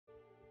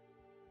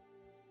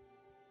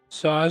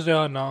So as we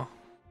all know,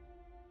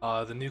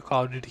 the new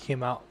Call of Duty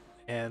came out,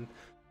 and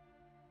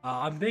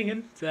I'm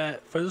thinking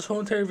that for this whole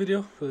entire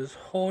video, for this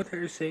whole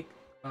entire sake,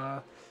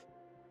 I'm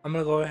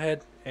gonna go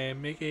ahead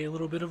and make a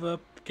little bit of a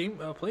game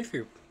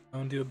playthrough. I'm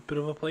gonna do a bit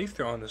of a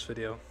playthrough on this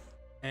video,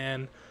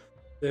 and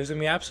there's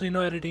gonna be absolutely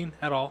no editing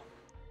at all.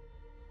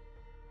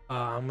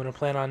 I'm gonna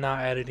plan on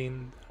not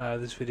editing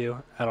this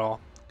video at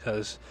all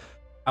because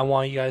I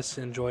want you guys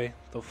to enjoy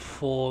the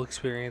full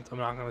experience. I'm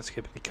not gonna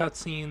skip any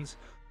cutscenes,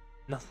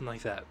 nothing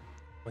like that.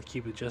 I'm gonna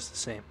keep it just the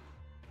same.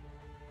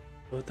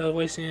 Without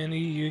wasting any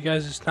of you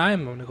guys'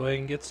 time, I'm gonna go ahead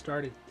and get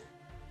started.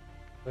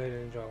 Go ahead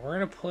and enjoy. We're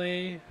gonna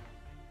play.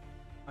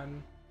 You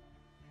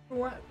know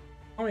what?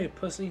 I'm a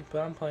pussy,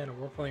 but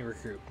we're playing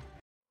recruit.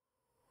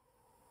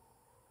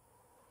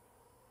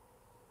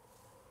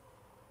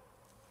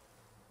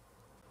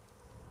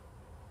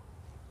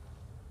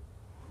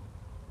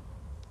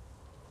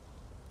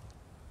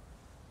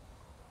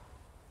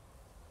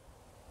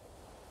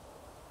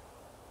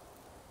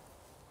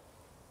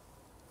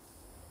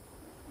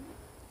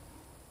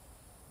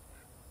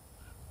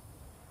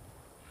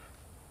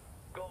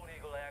 Gold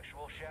Eagle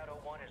actual, Shadow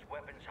 1 is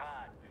weapons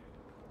hot.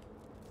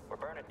 We're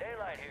burning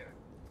daylight here.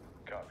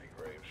 Copy,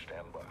 Graves.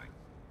 Stand by.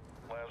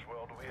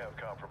 Laswell, do we have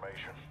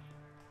confirmation?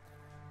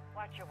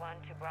 Watcher 1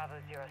 to Bravo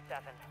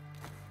 07.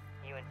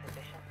 You in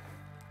position?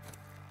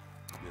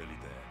 Nearly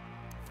there.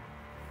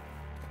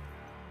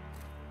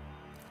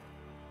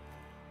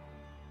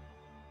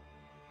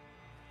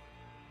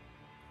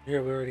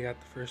 Here, we already got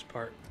the first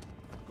part.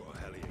 Got a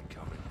heli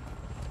incoming.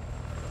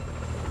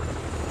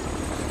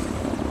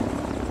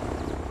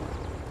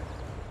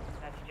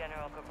 That's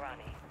General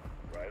Cabrani.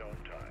 Right on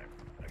time.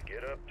 Now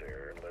get up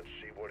there and let's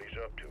see what he's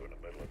up to in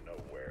the middle of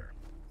nowhere.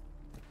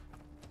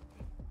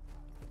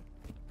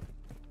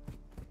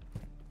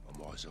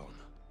 I'm eyes on.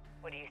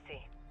 What do you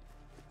see?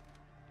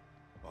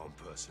 Armed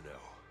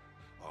personnel.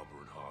 Armor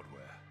and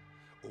hardware.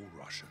 All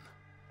Russian.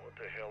 What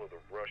the hell are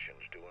the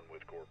Russians doing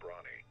with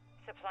Gorbrani?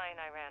 Supplying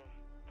Iran.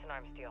 It's an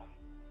arms deal.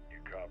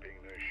 You copying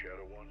this,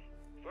 Shadow 1?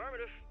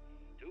 Affirmative.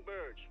 2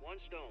 birds, 1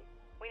 stone.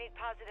 We need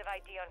positive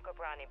ID on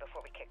Cabrani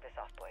before we kick this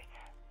off, boys.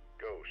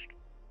 Ghost,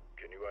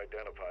 can you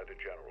identify the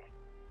general?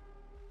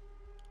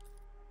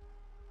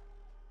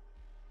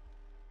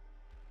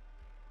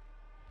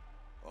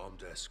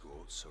 Armed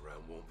escorts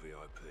around one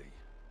VIP.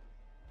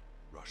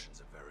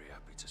 Russians are very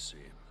happy to see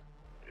him.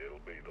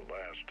 It'll be the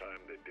last time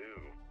they do.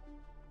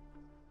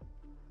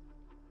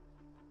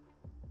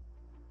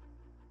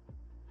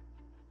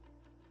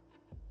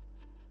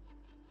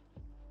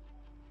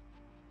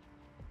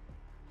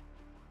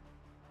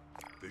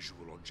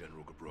 Visual on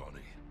General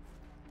Gabrani.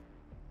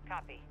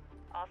 Copy.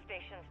 All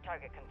stations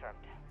target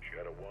confirmed.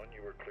 Shadow 1,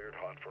 you are cleared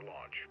hot for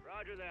launch.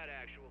 Roger that,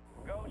 actual.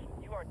 Ghost,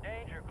 you are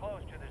danger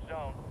close to the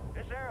zone.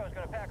 This arrow's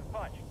gonna pack a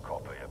punch.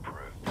 Copy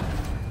approved.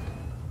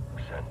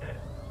 Send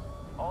it.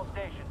 All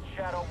stations,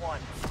 Shadow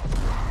 1.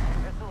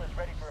 Missile is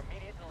ready for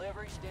immediate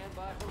delivery. Stand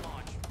by for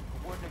launch.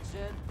 Coordinates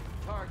in.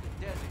 Target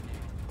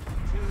designated.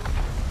 2,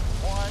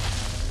 1.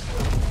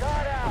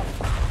 Shot out!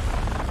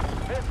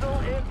 Missile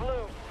in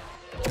blue.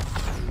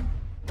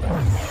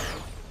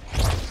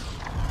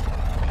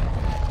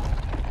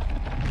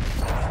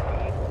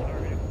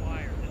 Target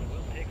acquired. This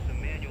will take some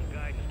manual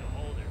guidance to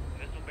hold her.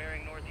 Missile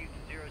bearing northeast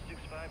of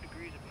 065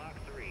 degrees at Mach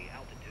 3.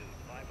 Altitude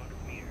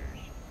 500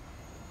 meters.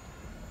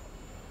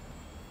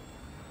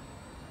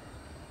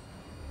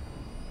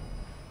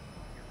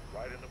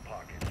 Right in the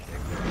pocket.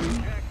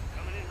 Check.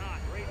 Coming in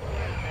hot. Great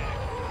flashback.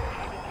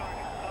 Keep the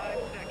target 5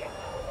 seconds.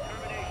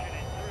 Termination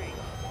in 3,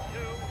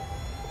 2,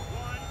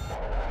 1.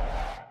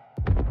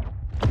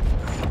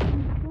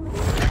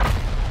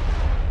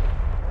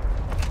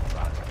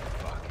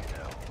 Fucking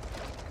hell.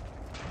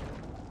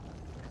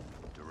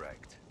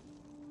 Direct.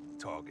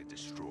 Target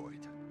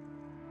destroyed.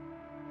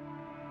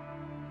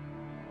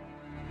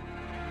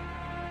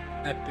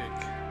 Epic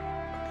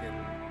fucking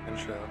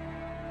intro.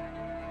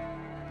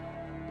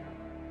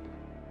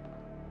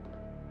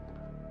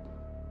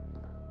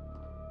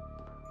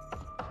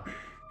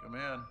 Come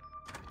in.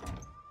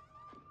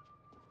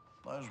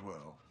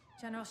 Laswell.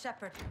 General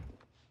Shepard.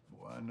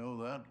 Oh, I know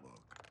that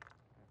look.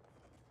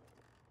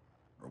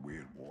 Are we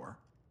at war?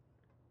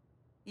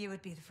 You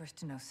would be the first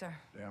to know, sir.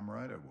 Damn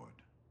right I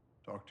would.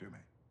 Talk to me.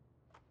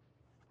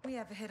 We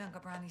have a hit on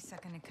Cabrani's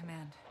second in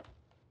command.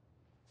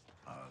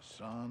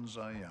 Hassan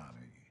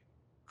Zayani,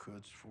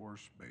 Quds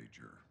Force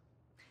Major.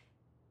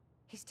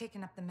 He's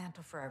taken up the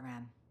mantle for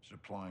Iran.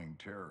 Supplying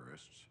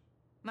terrorists.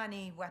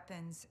 Money,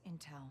 weapons,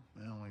 intel.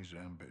 Well, he's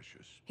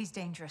ambitious. He's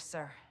dangerous,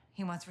 sir.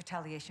 He wants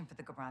retaliation for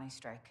the Cabrani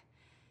strike.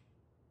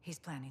 He's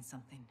planning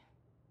something.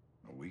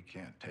 Well, we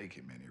can't take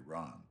him in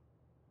Iran.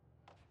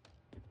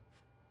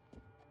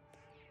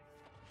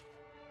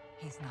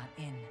 He's not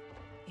in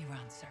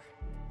Iran, sir.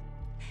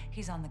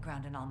 He's on the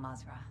ground in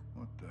Al-Mazrah.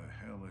 What the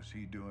hell is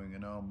he doing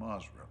in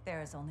Al-Mazrah?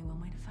 There is only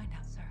one way to find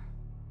out, sir.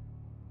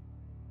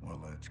 Well,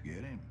 let's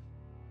get him.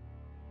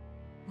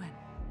 When?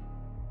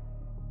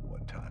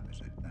 What time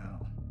is it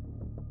now?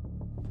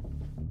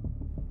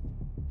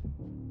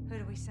 Who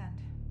do we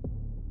send?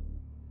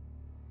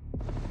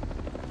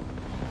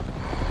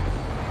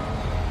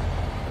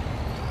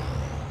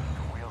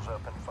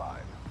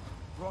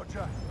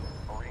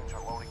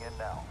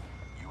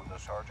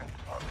 Sergeant,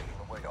 are leading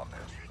the way on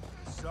this.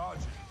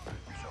 Sergeant,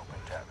 So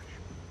McTavish.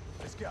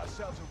 let's get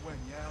ourselves a win,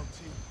 yeah, old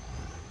team?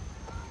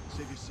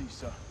 Save your seat,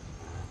 sir.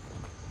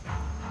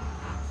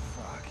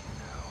 Fucking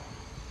hell.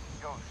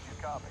 Ghost,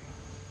 you copy?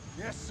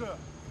 Yes, sir.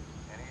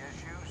 Any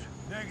issues?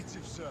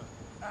 Negative, sir.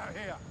 Out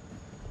here.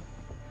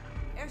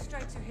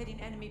 Airstrikes are hitting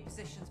enemy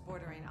positions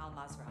bordering Al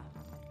Mazrah.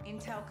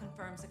 Intel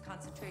confirms a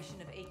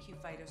concentration of AQ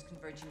fighters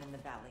converging in the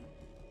valley.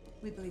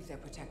 We believe they're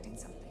protecting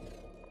something.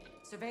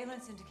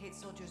 Surveillance indicates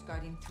soldiers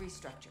guarding 3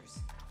 structures.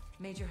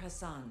 Major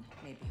Hassan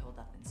may be holed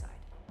up inside.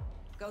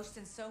 Ghost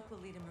and Soap will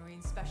lead a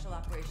Marine Special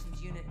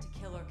Operations unit to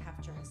kill or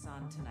capture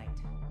Hassan tonight.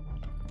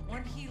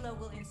 One helo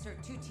will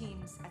insert 2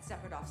 teams at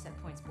separate offset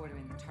points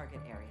bordering the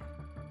target area.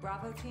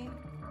 Bravo team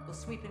will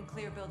sweep and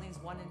clear buildings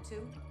 1 and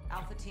 2.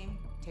 Alpha team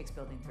takes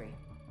building 3.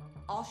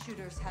 All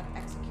shooters have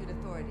execute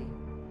authority,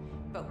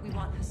 but we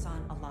want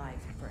Hassan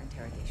alive for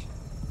interrogation.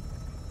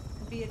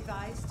 Be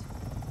advised,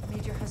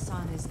 Major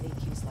Hassan is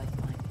AQ's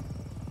lifeline.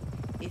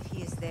 If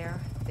he is there,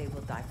 they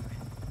will die for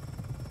him.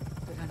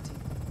 Good hunting.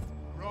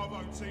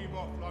 Bravo team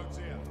offloads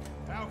here.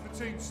 Alpha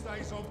team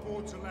stays on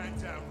board to land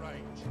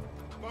downrange.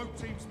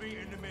 Both teams meet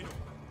in the middle.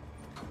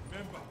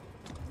 Remember,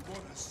 we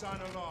want Hassan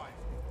alive,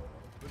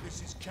 but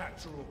this is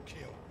capture or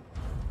kill.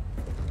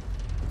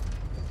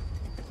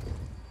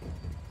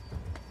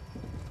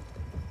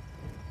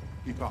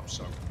 Keep up,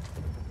 son.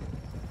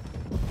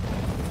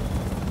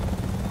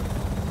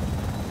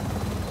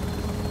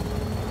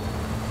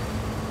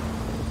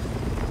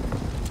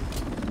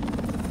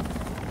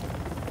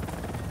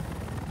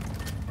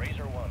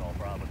 Razor 1, all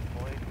Bravo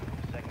deployed.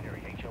 Secondary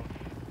HO.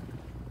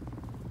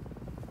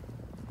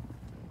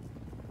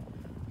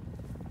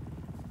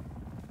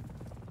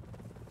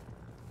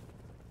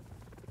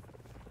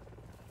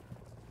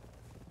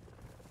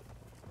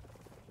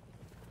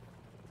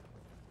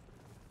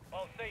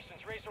 All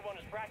stations, Racer 1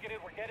 is bracketed.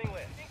 We're getting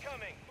lit.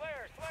 Incoming!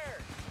 Flares!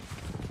 Flares!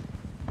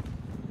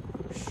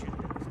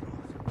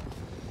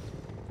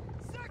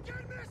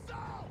 Second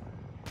missile!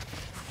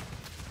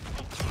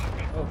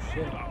 Oh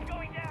shit. We're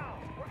going down!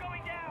 We're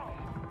going down!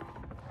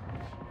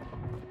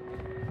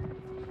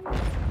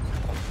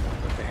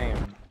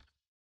 Damn.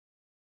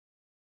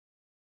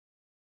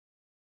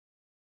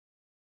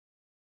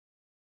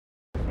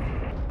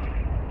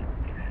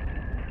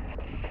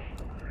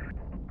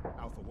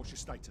 Alpha, what's your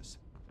status?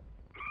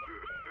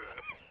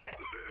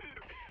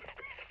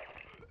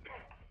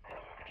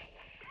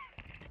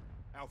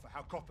 Alpha,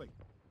 how copy?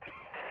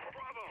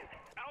 Bravo!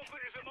 Alpha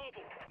is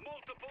immobile.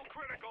 Multiple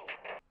critical.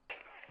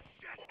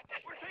 Shit!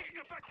 We're taking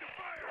effective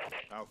fire!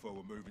 Alpha,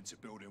 we're moving to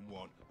building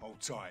 1. Hold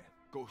tight.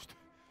 Ghost,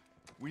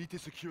 we need to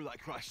secure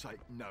that crash site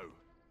now.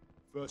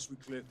 First we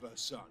clear for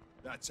Hassan.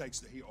 That takes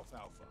the heat off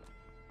Alpha.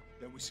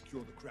 Then we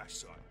secure the crash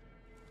site.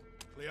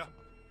 Clear?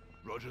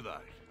 Roger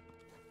that.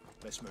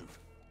 Let's move.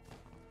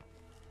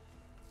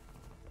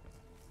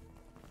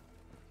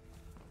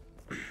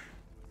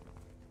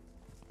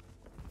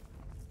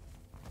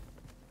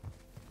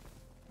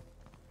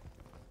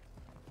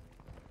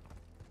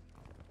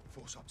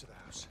 Force up to the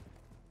house.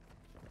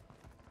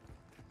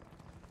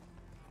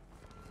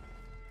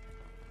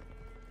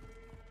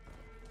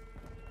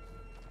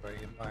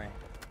 Right in my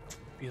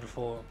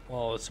beautiful.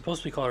 Well, it's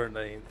supposed to be called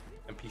the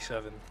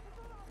MP7.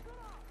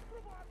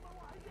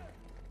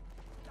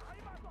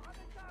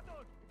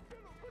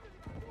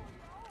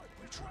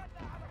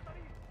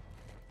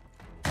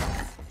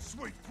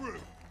 Sweep through!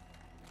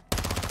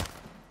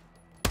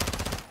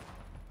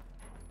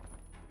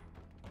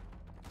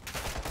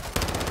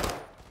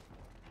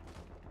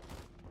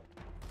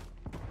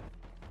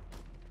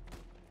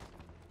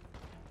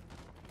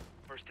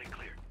 First thing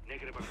clear.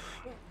 Negative on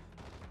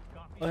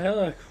Oh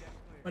hell,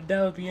 my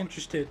dad would be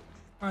interested.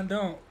 I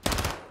don't.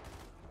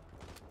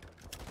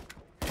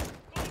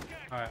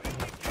 Alright,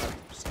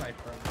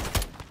 sniper.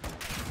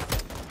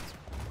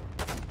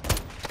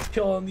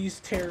 Killing these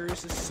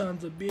terrorists,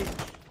 sons of bitch.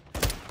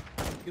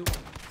 Yo.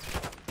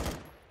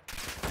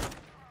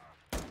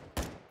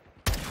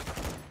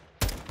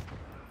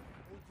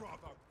 All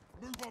Bravo,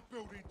 move on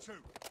building 2.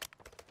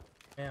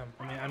 Damn,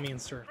 I mean,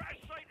 sir. Crash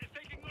site is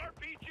taking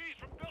RPGs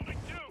from building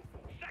 2.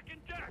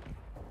 Second deck.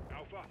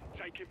 Alpha,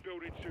 taking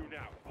building 2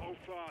 now. Hold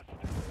fast.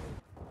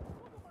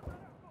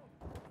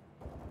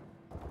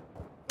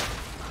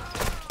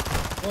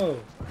 Whoa.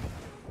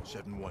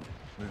 7-1,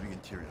 moving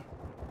interior.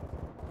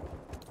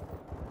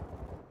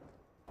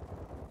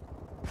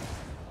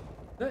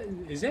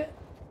 Is it?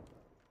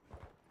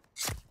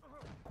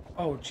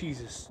 Oh,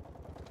 Jesus.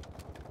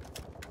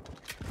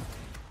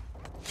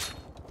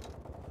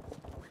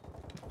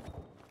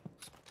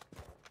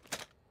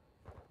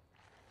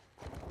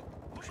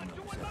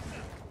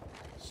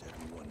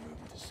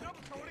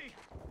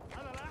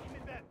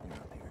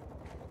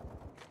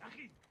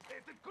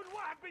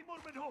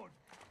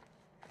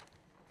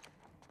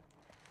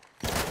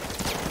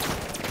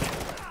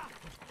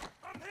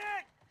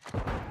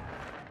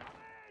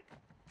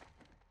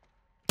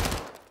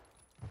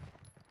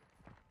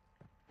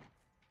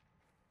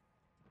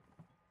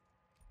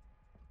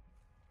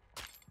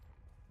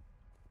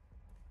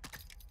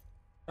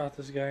 Shot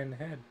this guy in the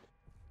head.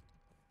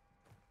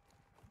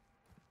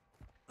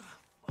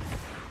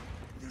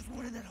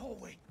 one in that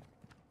hallway.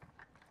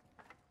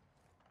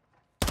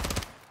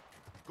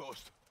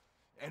 Ghost.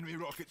 Enemy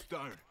rockets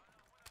down.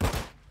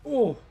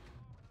 Oh.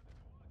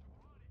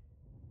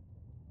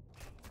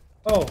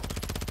 Oh.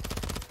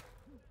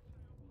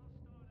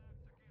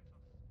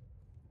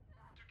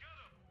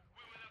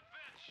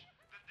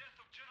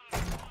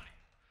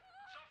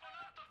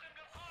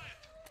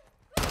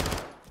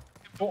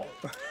 Oh.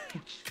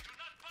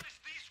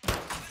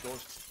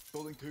 Ghost.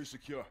 Building 2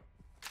 secure.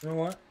 You know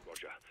what?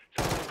 Roger.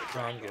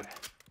 No, I'm good.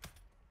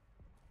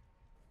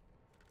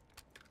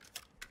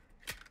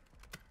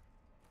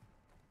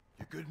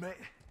 You good, mate?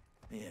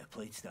 Yeah,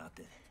 plate stopped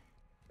it.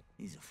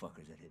 These are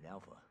fuckers that hit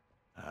Alpha.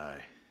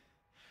 Aye.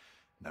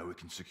 Now we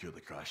can secure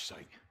the crash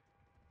site.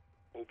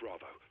 All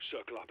Bravo,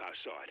 circle up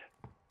outside.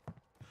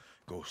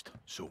 Ghost,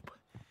 Soap.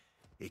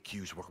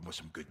 AQ's working with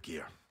some good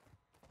gear.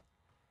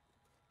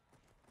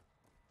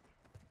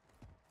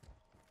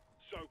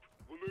 Soap,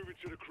 we're moving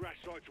to the crash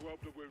site to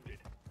help the wounded.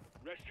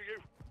 Rest of you,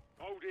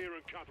 hold here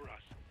and cover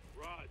us.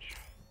 Raj.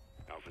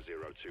 Alpha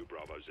 02,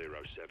 Bravo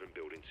 07,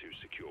 building 2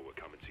 secure, we're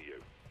coming to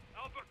you.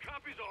 Alpha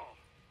copies all.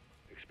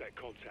 Expect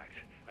contact.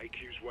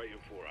 AQ's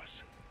waiting for us.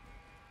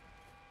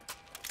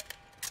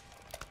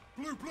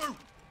 Blue, blue!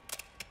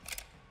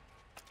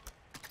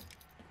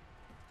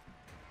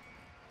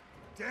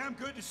 Damn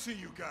good to see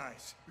you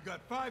guys. We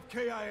got 5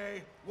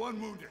 KIA,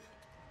 1 wounded.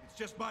 It's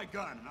just my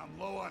gun, and I'm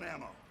low on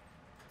ammo.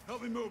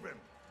 Help me move him.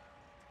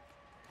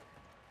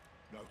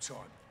 No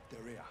time.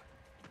 They're here.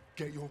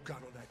 Get your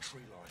gun on that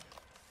tree line.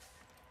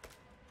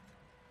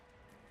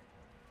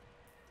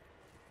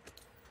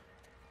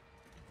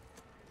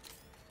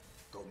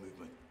 Got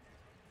movement.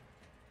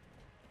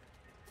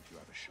 If you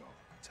have a shot,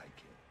 take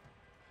it.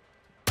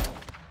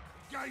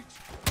 Engage!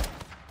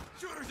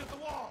 Shooters at the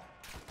wall!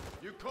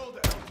 You called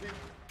it, LT.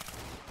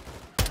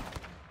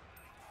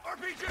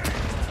 RPG!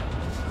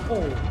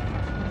 Oh.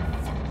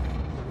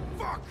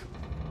 Fuck!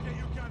 Get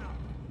your gun up!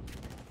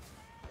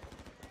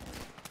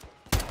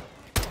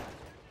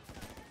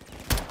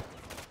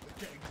 They're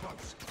getting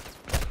close.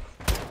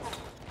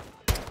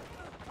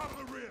 Cover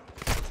the rear!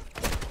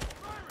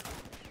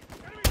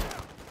 Enemy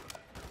down!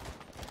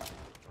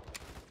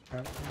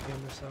 Alright, let me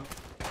game this out.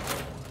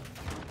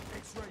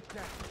 X-ray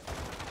down.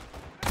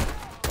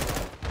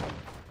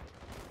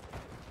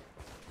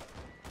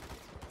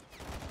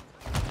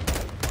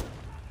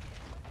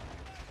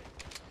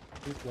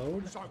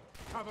 Load? So,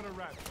 cover the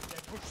ramp.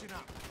 They're pushing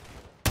up.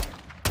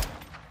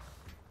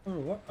 Oh,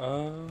 what?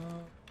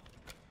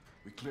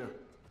 We clear.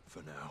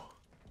 For now.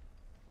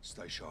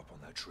 Stay sharp on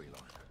that tree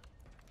line.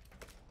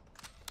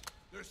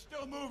 They're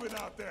still moving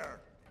out there.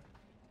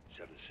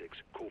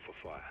 7-6, call for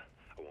fire.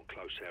 I want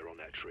close air on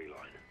that tree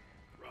line.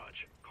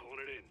 Raj, calling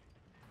it in.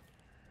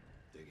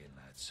 Dig in,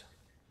 lads.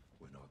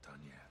 We're not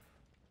done yet.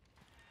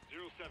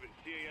 07,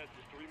 CAS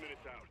is 3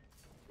 minutes out.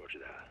 Roger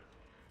that.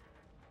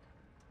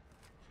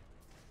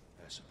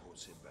 Air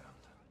support's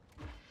inbound.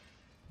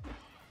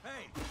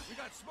 Hey, we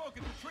got smoke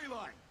at the tree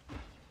line.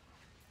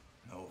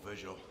 No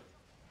visual.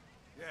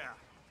 Yeah,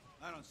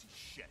 I don't see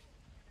shit.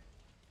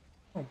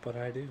 oh, but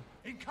I do.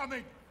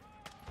 Incoming!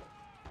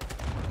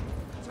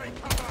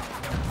 Take cover!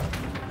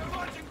 They're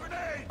launching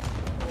grenades!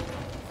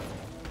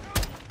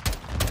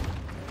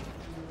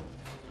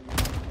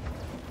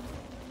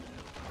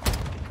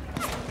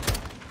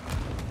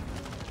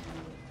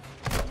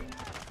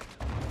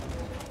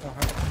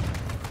 Uh-huh.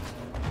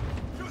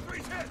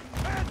 2-3's hit!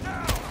 Man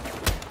down!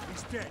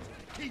 He's dead.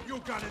 Keep your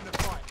gun in the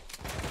fight.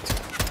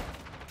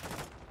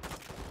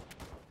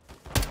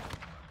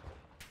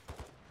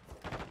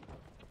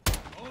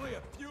 Only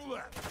a few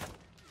left.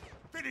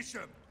 Finish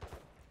him!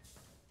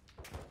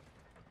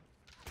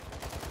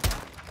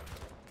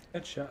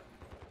 Headshot.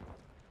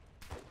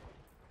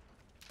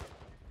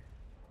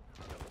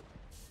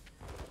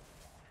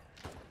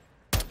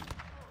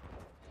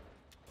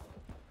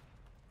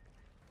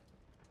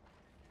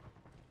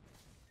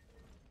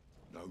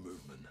 No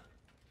movement.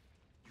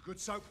 You good,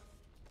 Soap?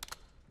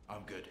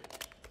 I'm good.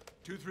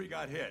 2-3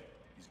 got hit.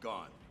 He's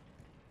gone.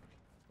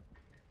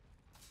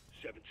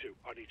 7-2,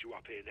 I need you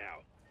up here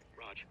now.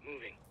 Raj,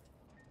 moving.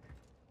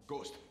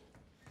 Ghost.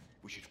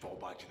 We should fall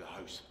back to the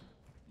house.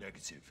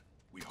 Negative.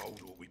 We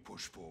hold or we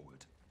push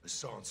forward.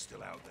 Hassan's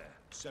still out there.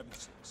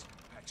 7-6.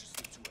 Patches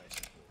through to air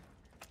support.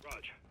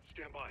 Raj,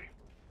 stand by.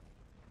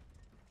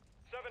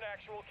 7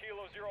 actual,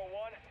 Kilo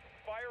 01.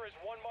 Fire is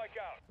 1 mic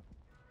out.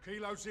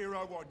 Kilo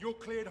 01, you're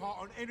cleared hot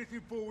on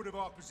anything forward of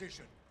our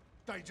position.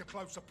 Danger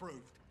close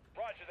approved.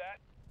 Roger that.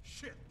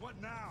 Shit, what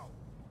now?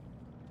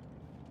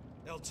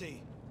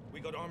 LT,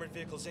 we got armored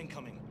vehicles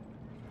incoming.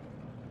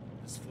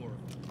 There's 4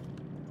 of them.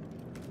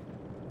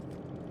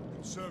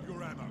 Conserve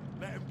your ammo.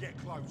 Let them get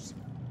close.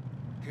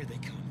 Here they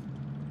come.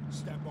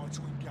 Stand by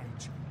to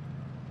engage.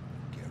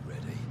 Get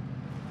ready.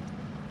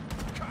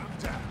 Calm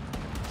down.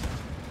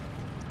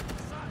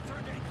 Assad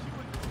turned AQ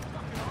into a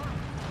fucking army.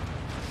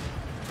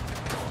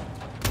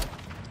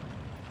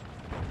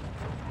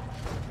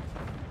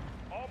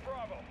 All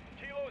Bravo.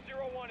 Kilo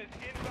 01 is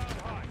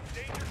inbound high.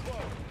 Danger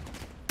close.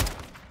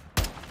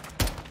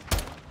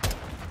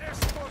 Air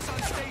support's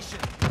on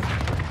station.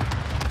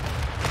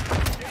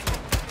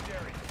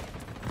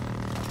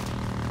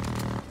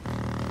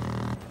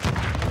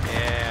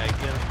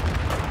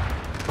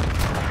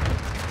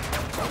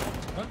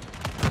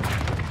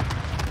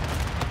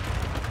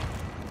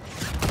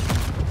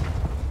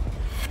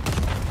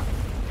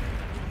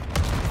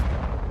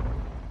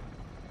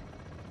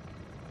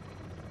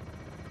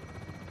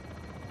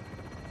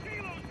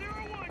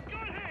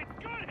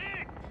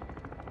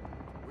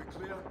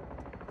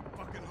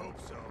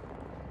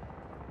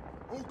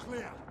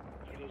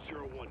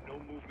 Kilo 01, no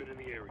movement in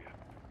the area.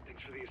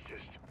 Thanks for the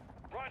assist.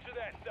 Roger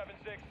that,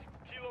 7-6.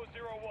 Kilo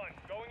 01,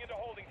 going into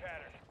holding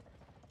pattern.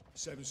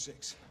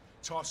 7-6.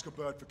 Task a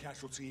bird for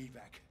casualty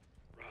evac.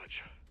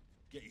 Raj.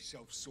 Get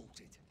yourself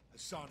sorted.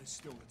 Hassan is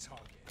still the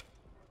target.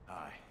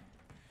 Aye.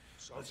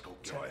 So Let's go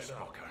tie get this it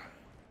up. fucker.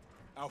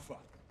 Alpha,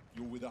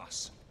 you're with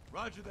us.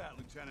 Roger that,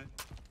 Lieutenant.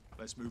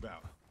 Let's move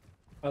out.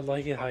 I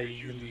like it how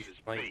you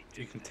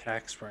can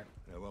tack sprint.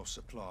 They're well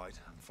supplied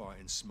and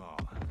fighting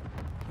smart.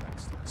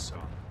 Thanks to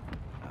Hassan.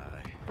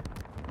 Aye.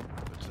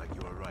 Looks like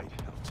you were right,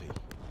 LT.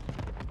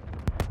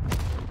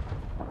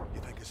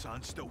 You think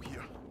Hassan's still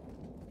here?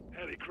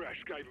 Heli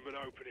crash gave him an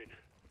opening.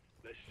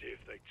 Let's see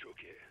if they took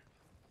it.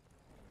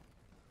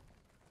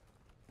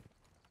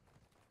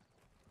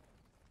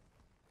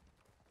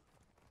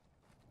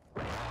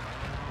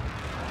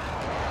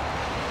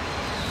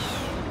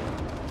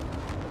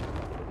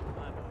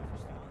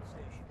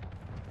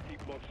 Keep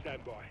them on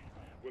standby.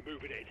 We're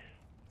moving in.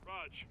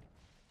 Raj.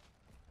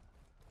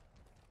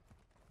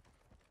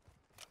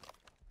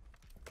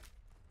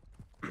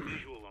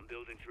 Visual on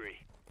building 3.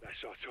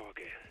 That's our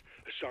target.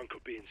 Hassan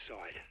could be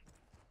inside.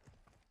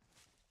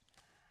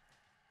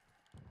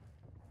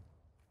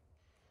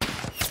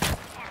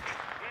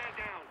 Man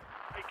down!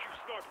 AQ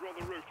sniper on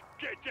the roof.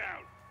 Get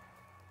down!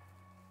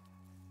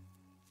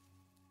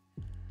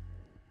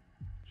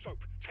 Soap,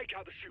 take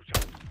out the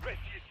shooter. Rest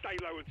of you stay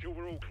low until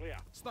we're all clear.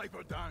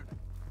 Sniper down.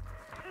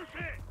 Who's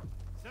hit?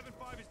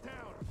 7-5 is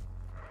down.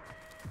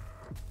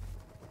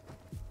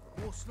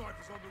 More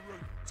snipers on the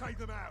roof. Take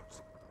them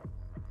out.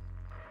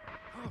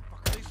 How the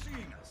fuck are they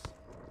seeing us?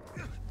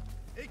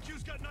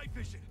 AQ's got night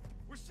vision.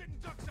 We're sitting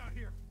ducks out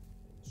here.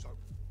 So,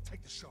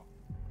 take the shot.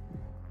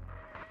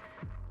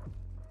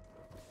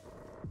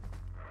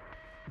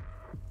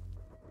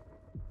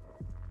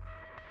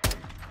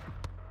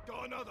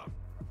 Got another.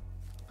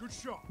 Good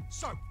shot.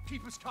 So,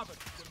 keep us covered.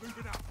 We're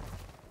moving up.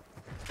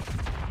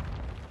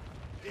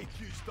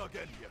 AQ's dug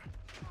in here.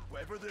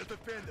 Whatever they're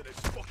defending is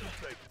fucking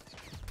big.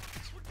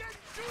 We're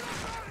getting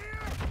shooters out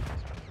here!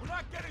 We're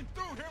not getting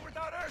through here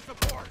without air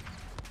support!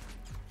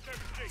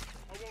 7-6,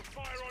 I want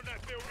fire on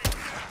that building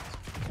now.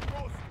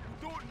 Boss,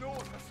 we don't know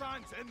if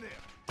Hassan's in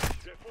there.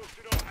 They're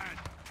forcing our hand.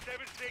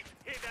 7-6,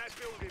 hit that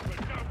building, but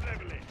don't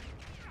level it.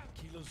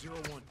 Kilo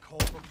 01, call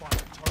for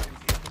fire. Target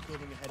is in the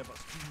building ahead of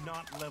us. Do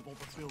not level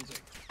the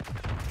building.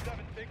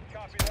 7-6,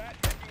 copy that.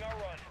 Making our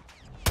run.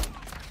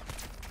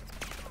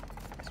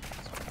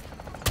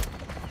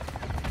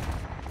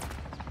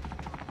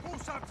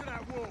 Force up to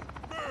that wall.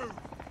 Move!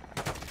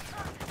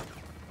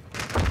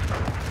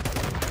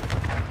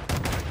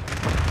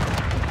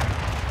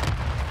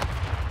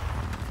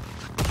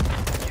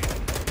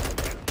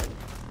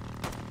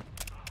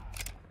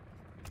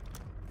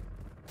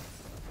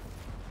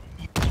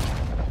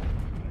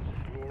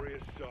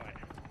 Glorious sight.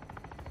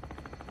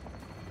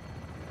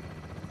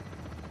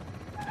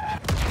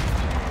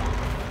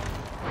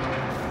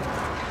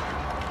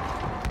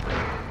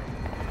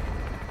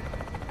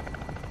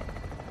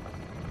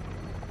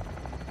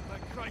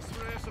 Thank Christ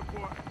for air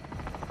support.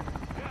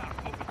 Yeah,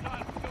 hope the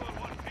tide's still in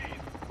one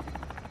piece.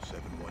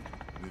 7-1,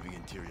 moving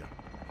interior.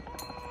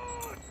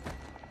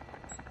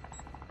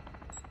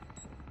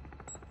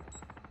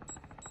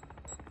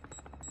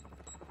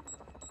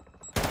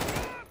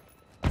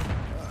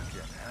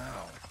 Fucking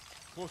hell.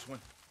 Close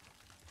one.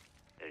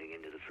 Heading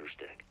into the first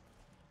deck.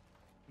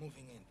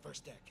 Moving in,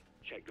 first deck.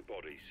 Check the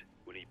bodies.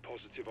 We need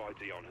positive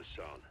ID on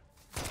Hassan.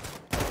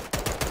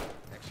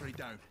 X-ray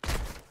down.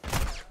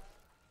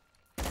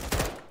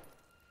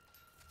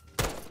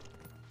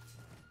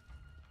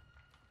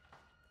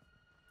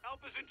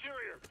 Alpha's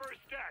interior,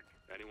 first deck.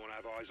 Anyone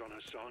have eyes on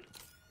Hassan?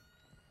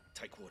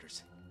 Tight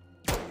quarters.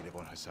 Negative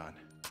on Hassan.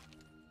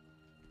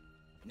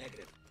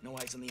 Negative. No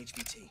eyes on the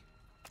HVT.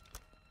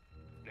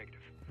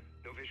 Negative.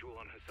 No visual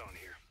on Hassan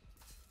here.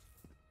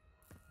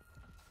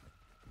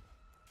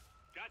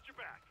 Got your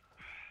back.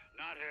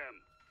 Not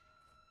him.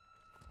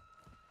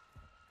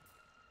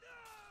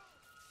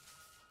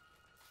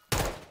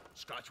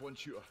 Scratch one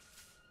shooter.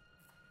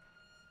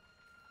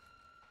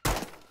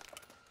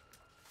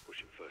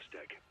 Pushing first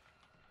deck.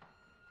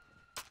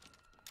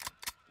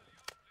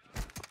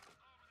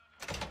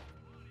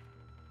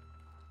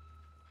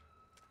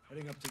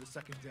 Heading up to the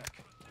second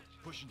deck.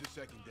 Pushing to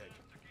second deck.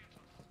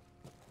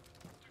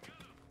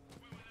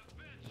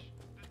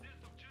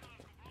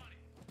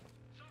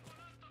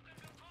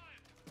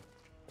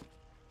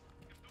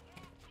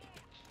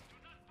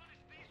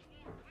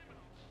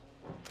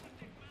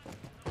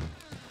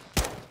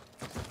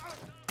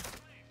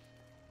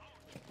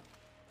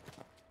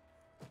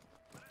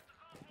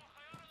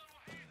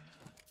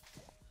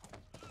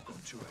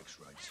 Got 2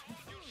 X-rays.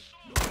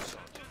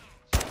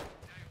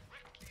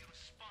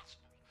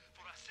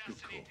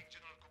 Good call.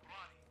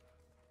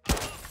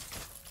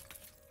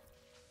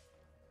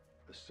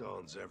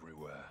 Hassan's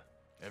everywhere.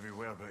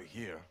 Everywhere but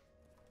here.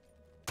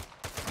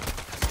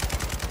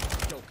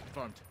 Kill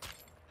confirmed.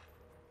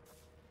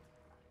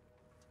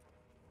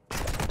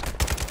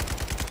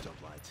 Job,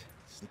 lads.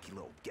 Sneaky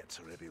little gets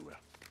are everywhere.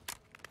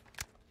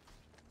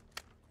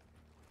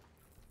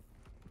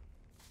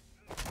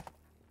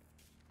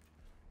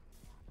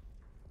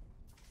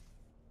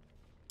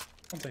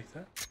 I'll take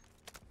that.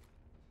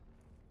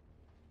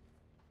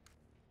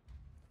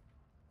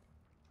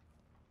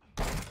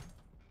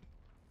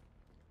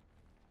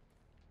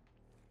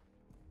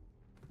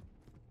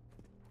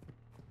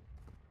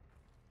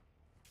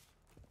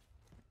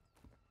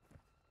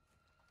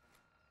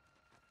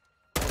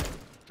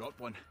 Dropped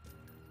one.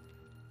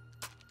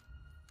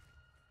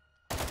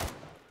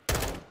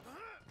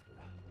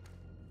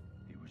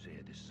 He was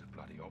here. This is a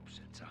bloody op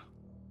center.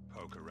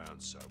 Poke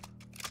around, Soap.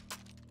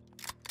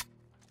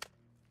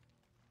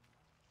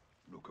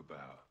 Look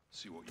about.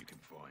 See what you can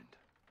find.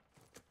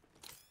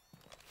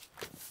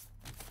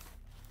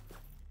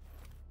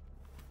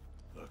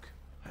 Look,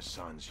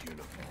 Hassan's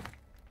uniform.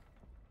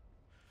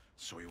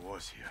 So he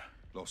was here.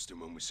 Lost him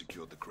when we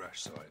secured the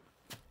crash site.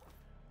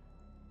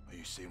 Are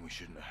you saying we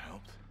shouldn't have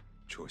helped?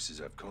 Choices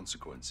have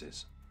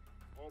consequences.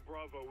 All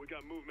Bravo, we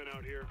got movement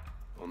out here.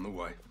 On the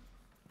way.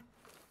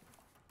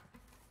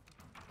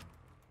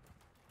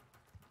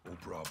 All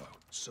Bravo,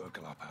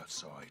 circle up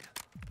outside.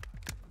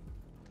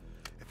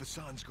 If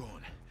Hassan's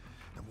gone,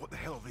 then what the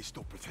hell are they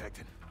still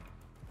protecting?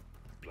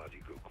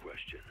 Bloody good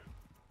question.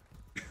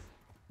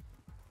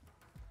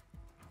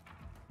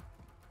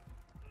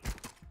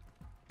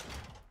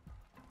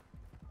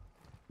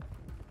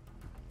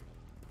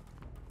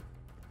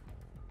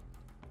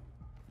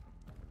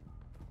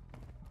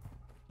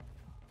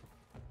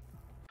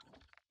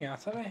 Yeah, I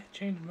thought I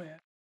changed my.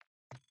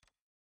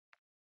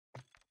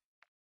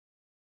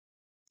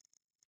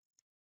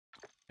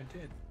 I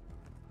did.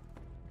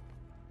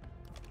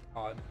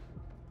 Odd.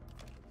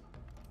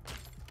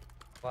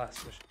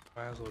 Last mission.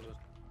 Might as well just.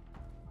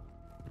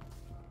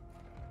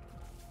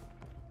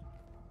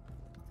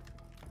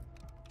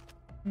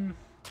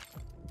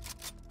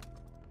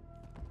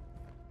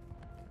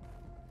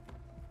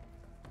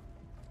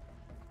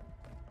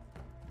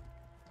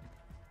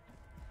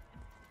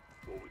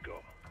 What we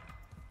got?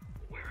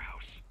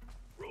 Warehouse.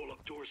 Roll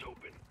up doors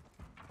open.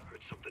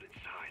 Heard something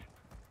inside.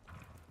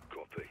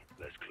 Copy.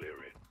 Let's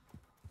clear it.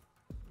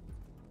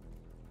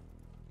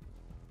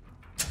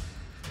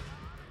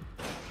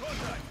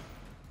 Contact!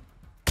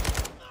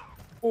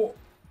 Oh!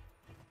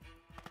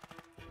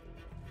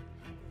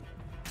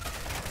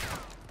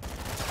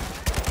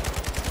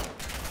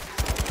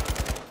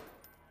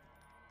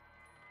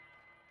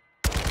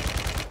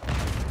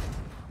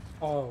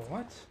 Oh,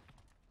 what?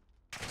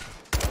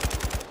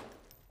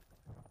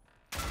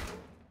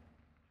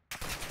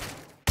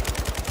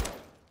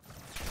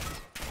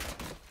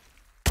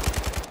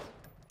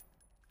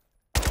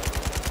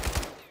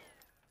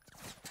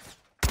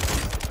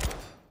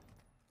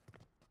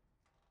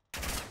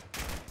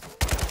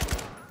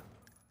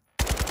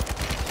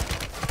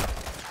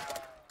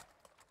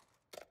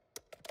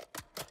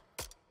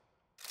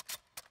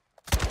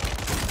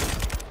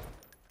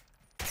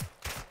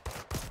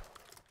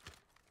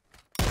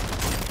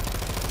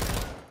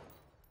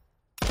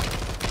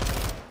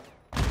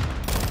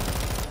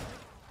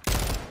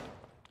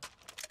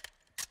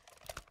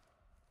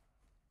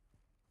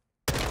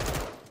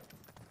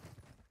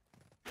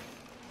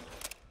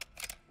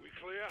 We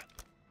clear?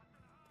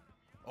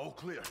 All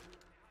clear.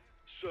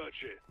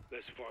 Search it.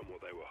 Let's find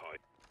what they were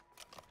hiding.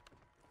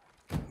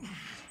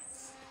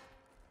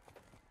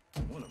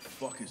 What the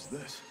fuck is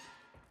this?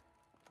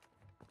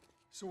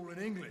 It's all in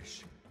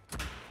English.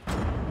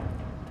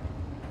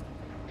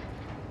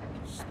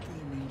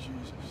 Steaming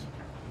Jesus.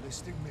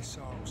 Ballistic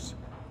missiles.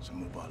 It's a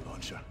mobile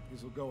launcher.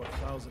 These will go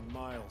 1,000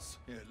 miles.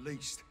 Yeah, at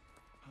least.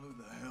 How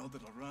the hell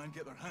did Iran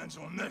get their hands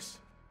on this?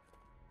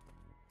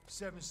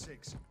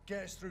 7-6.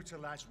 Get us through to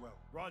Laswell.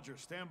 Roger,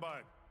 stand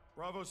by.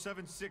 Bravo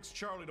 7-6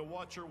 Charlie to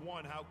Watcher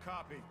 1. How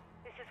copy?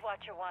 This is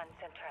Watcher 1,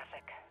 send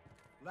traffic.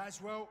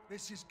 Laswell,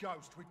 this is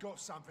Ghost. We got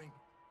something.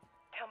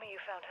 Tell me you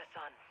found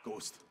Hassan.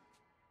 Ghost.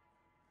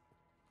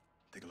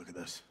 Take a look at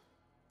this.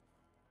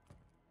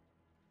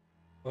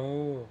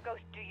 Oh.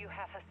 Ghost, do you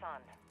have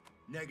Hassan?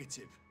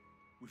 Negative.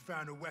 We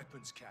found a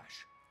weapons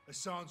cache.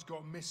 Hassan's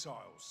got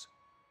missiles.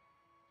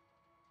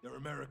 They're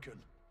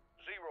American.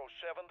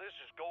 07, this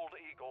is Gold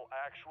Eagle.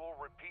 Actual,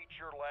 repeat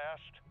your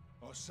last.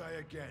 I'll say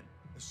again.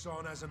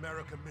 Hassan has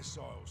American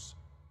missiles.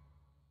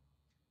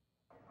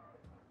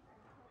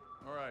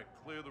 All right,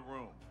 clear the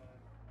room.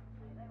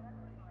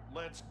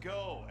 Let's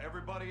go.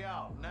 Everybody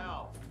out,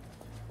 now.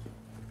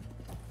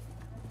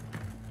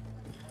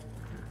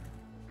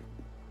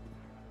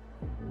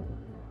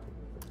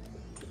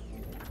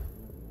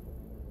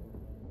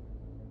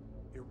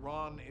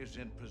 Iran is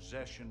in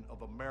possession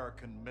of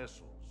American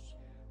missiles.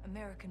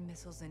 American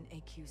missiles in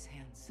AQ's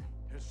hands.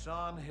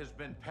 Hassan has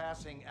been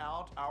passing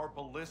out our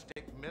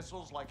ballistic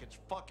missiles like it's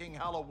fucking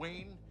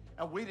Halloween,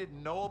 and we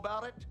didn't know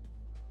about it?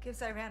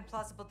 Gives Iran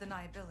plausible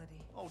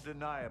deniability. Oh,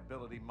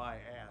 deniability my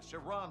ass.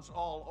 Iran's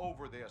all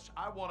over this.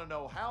 I want to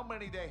know how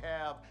many they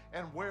have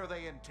and where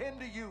they intend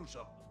to use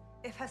them.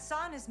 If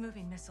Hassan is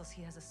moving missiles,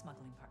 he has a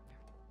smuggling partner.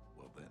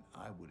 Well, then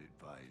I would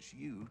advise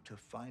you to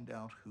find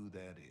out who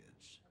that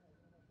is.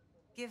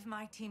 Give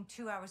my team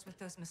 2 hours with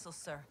those missiles,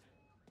 sir.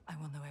 I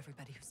will know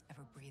everybody who's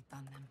ever breathed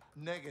on them.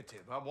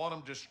 Negative. I want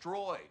them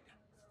destroyed.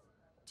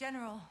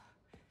 General,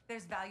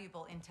 there's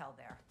valuable intel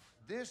there.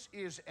 This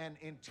is an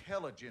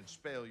intelligence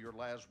failure,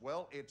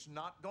 Laswell. It's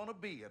not gonna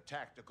be a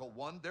tactical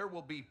one. There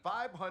will be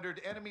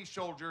 500 enemy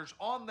soldiers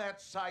on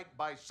that site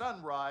by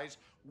sunrise.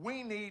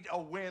 We need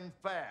a win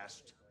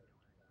fast.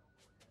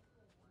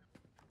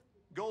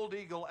 Gold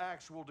Eagle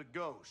Actual to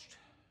Ghost.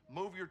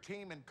 Move your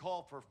team and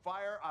call for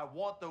fire. I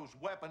want those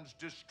weapons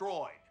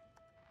destroyed.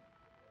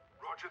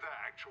 Roger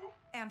that, Actual.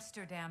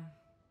 Amsterdam.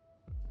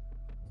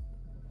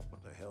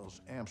 What the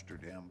hell's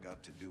Amsterdam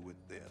got to do with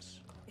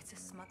this? It's a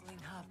smuggling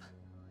hub.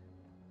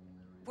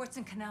 Ports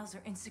and canals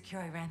are insecure.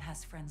 Iran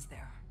has friends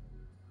there.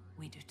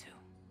 We do too.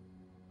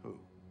 Who?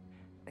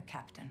 The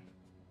captain.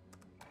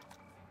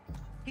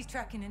 He's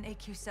tracking an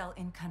AQ cell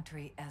in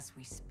country as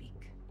we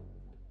speak.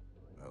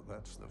 Well,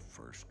 that's the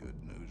first good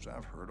news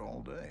I've heard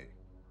all day.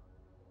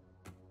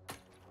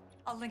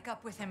 I'll link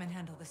up with him and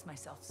handle this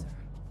myself, sir.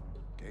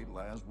 Kate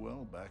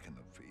Laswell back in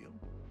the field?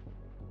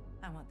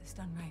 I want this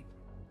done right.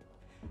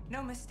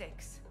 No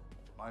mistakes.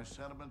 My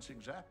sentiments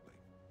exactly.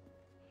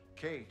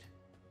 Kate,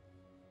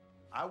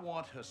 I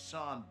want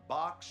Hassan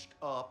boxed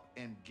up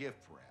and gift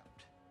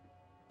wrapped.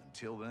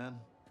 Until then,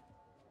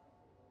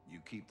 you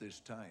keep this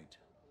tight.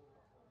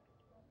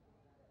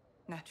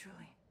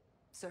 Naturally,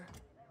 sir.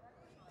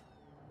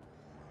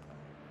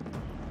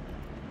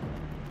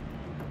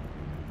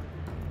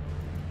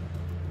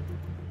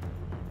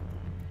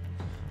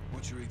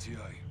 What's your ETA?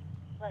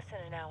 Less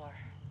than an hour.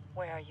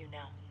 Where are you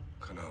now?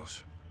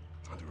 Canals.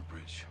 Under a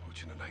bridge,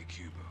 watching an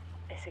AQ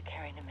boat. Is it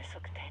carrying a missile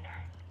container?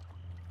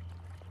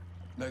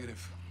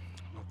 Negative.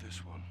 Not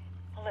this one.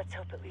 Well, let's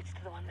hope it leads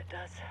to the one that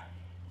does.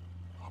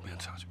 I'll be in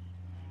touch.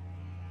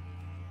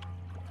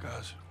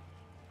 Guys.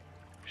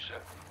 You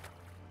set?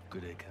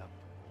 Good day, Cap.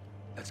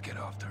 Let's get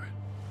after it.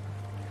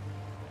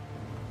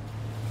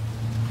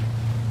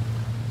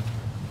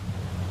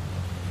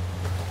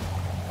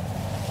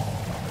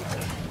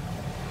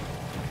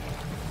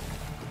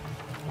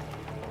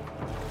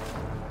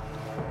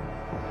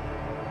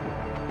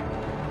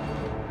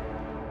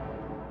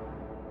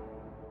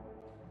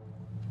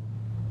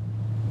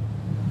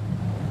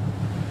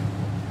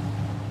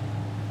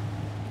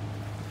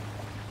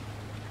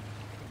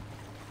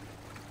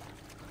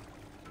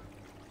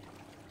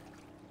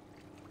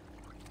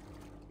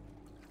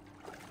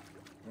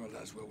 Well,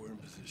 that's where we're in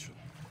position.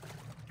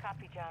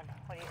 Copy, John.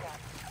 What do you got?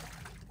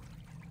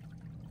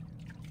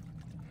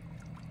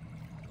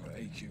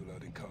 AQ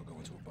loading cargo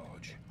into a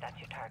barge. That's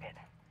your target.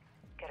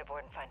 Get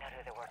aboard and find out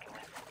who they're working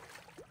with.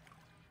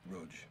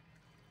 Rog.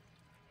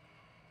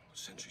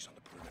 Sentries on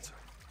the perimeter.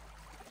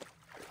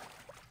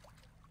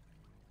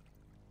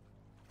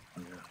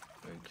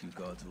 Yeah, AQ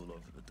guards all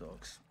over the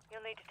docks.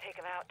 You'll need to take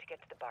them out to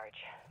get to the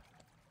barge.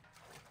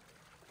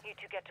 You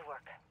two get to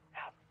work.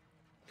 Out.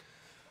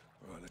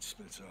 All right, let's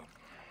split up.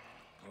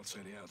 I'll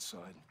say the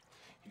outside.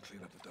 You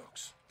clean up the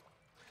docks.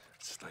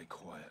 Stay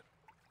quiet.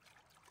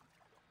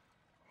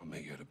 I'll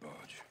meet you at the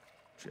barge.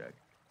 Check.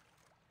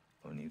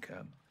 On you,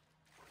 Cap.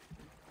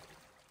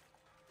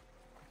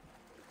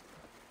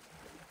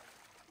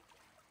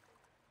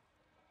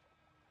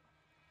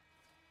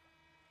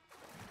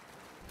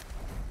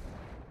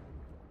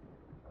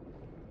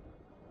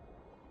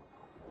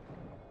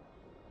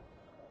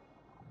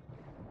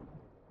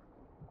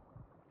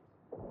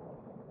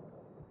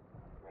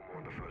 One more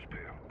on the first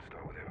pier.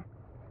 Start with him.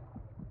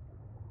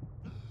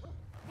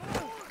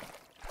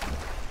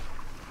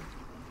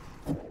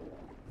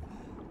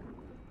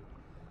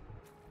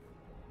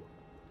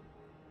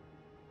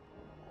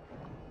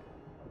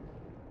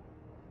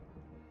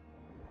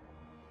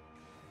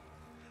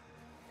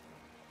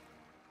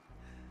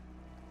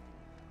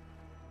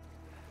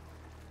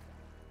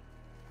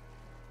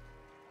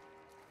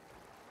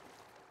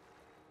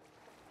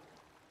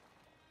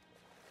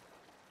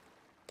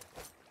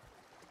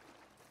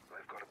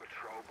 They've got a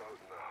patrol boat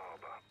in the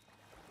harbor.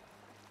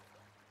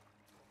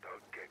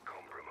 Don't get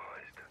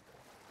compromised.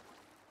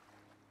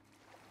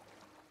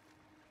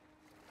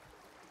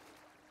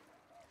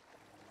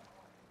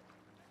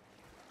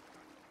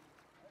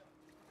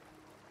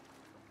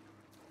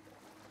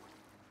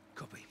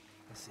 Copy.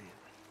 I see it.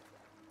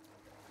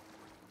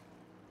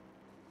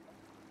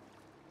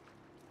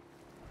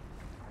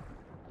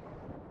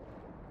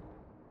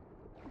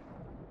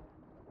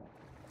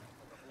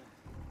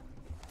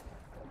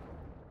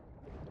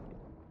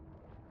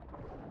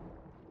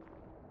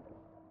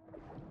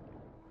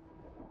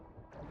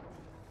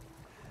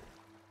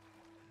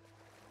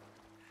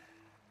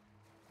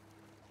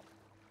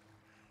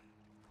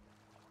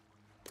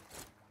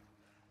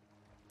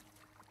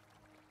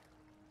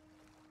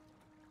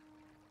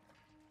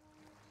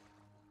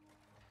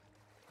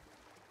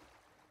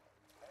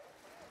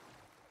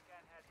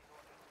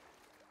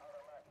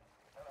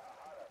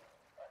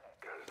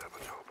 Guys, that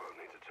patrol boat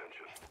needs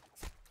attention.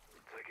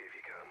 Take it if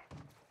you can.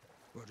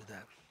 Roger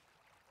that.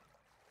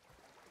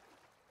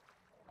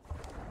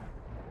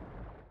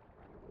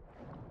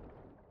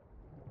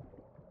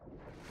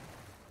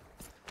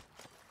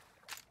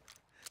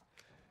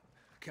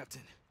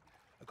 Captain,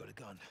 I got a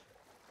gun.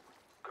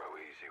 Go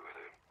easy with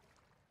him.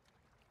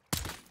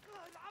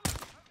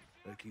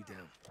 AQ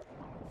down.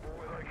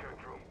 Where they came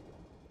from?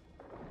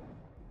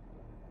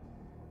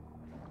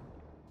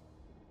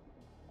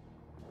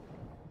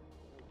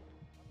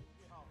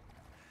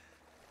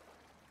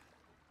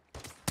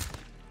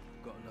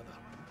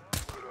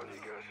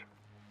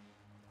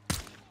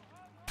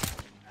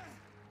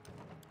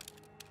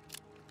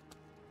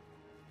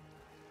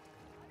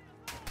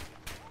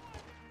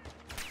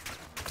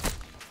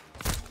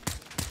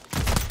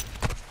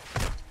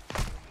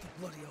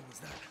 was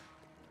that?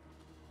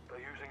 They're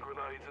using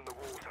grenades in the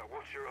water.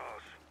 Watch your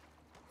ass.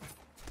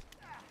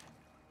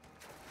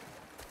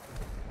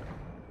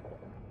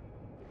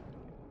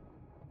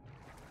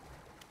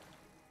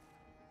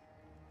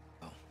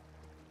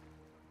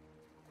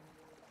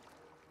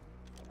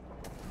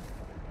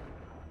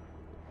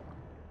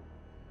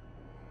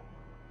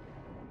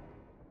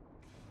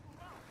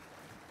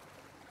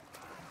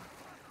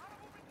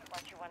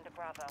 Watch your one to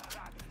Bravo.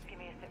 Give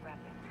me a sit rep.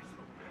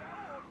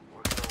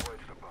 Working our way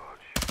to the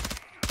barge.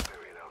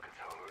 Burying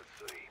Alcatala at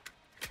sea.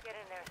 Get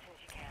in there as soon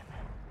as you can.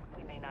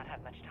 We may not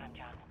have much time,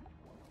 John.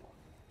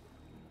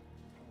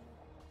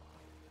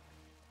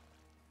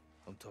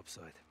 On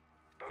topside.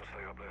 Don't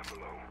stay up there for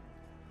long.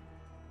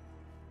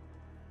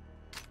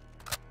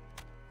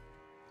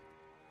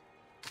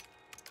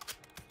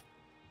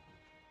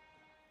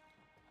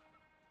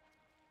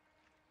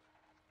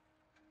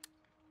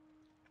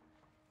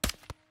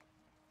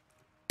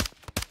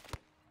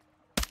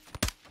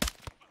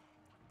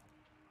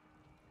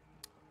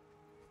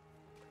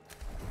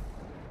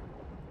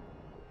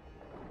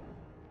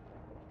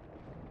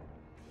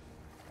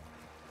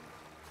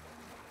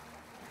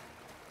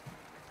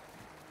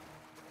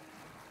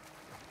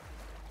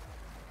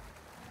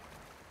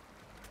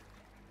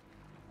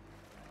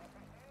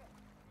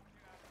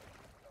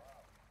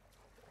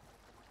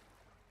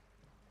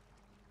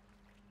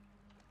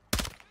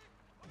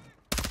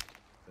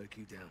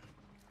 AQ down.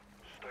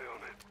 Stay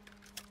on it.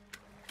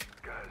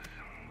 Guys,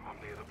 I'm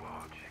near the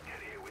barge.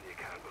 Get here when you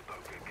can, but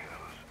don't get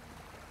careless.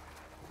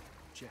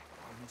 Check.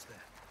 Almost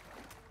there.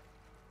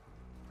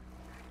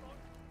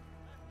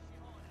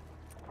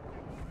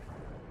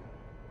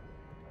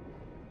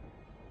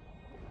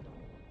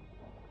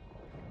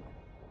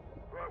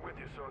 Right with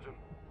you, Sergeant.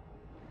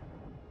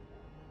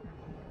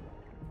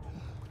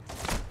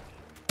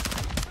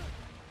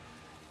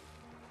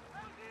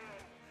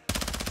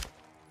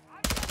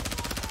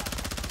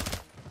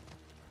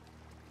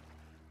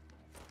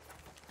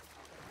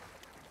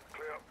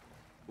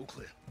 All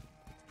clear.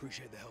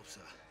 Appreciate the help, sir.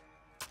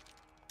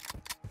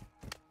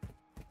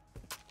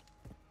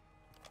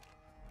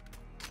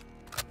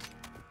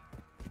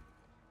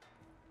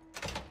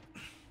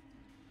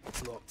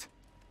 It's locked.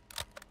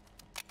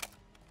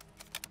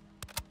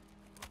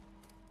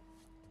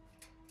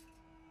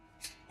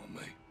 On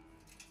me.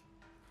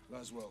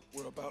 Laswell,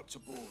 we're about to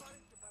board.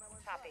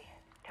 Copy.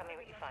 Tell me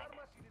what you find.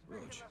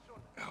 Rog,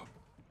 out.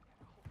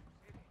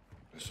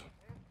 Listen.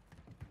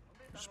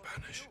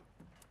 Spanish.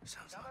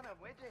 Sounds like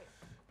it.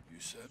 You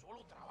said?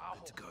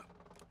 Good to go.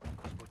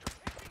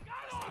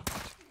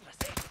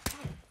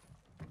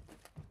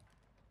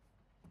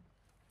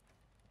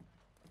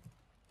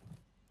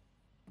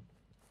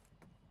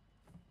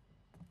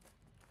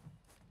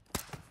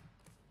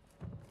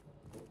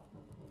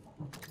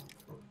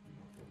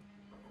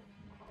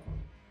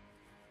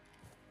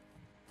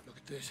 Look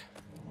at this.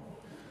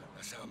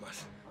 That's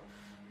Almas.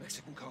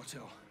 Mexican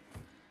cartel. What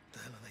the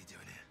hell are they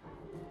doing here?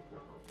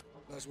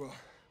 Laswell,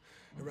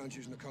 around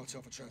using the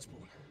cartel for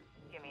transport.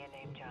 Give me a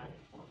name,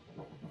 John.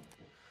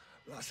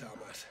 Las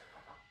Almas.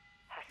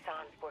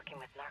 Hassan's working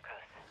with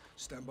narcos.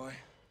 Stand by.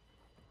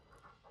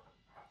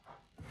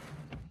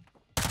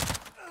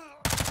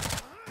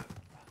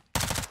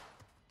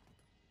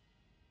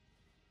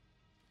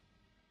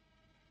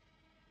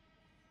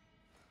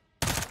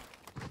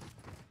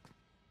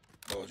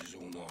 Barge is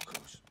all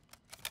narcos.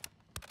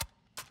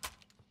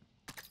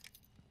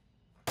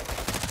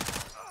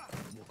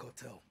 More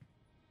cartel.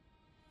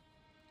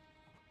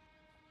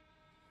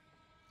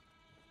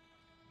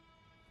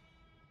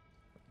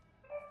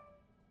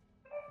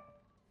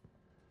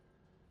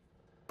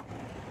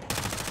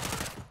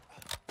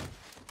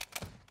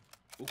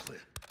 All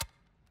clear.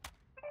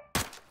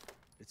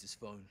 It's his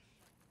phone.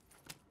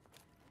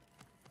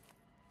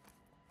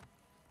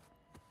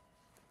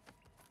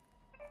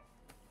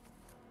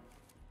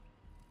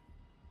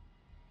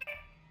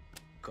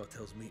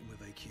 Cartel's meeting with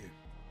AQ.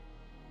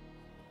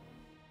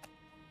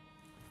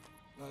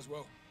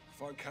 Laswell,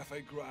 find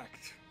Cafe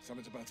Gracht.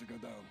 Something's about to go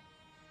down.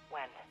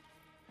 When?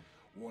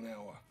 1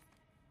 hour.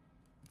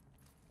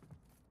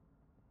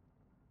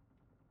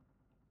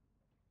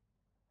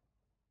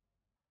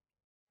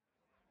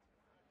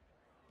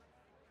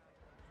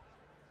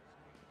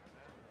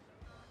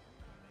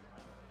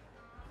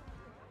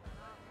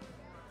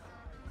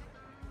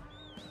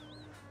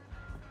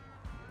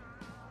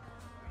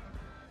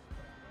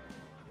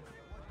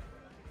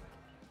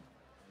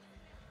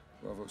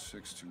 Bravo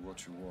 6 to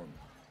what you want.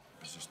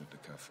 Position at the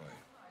cafe.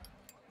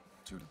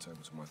 2 at the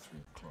table to my 3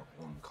 o'clock.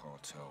 1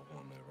 cartel,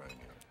 1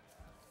 Iranian.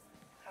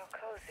 How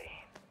cozy.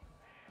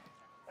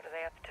 What are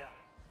they up to?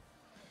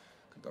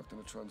 Conducting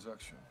a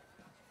transaction.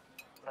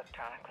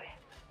 Electronically.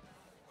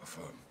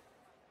 Affirm.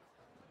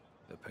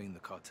 They're paying the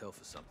cartel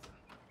for something.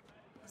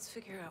 Let's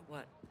figure out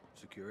what.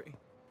 Security?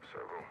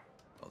 Several.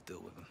 I'll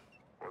deal with them.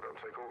 Well, don't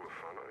take all the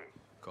fun, eh?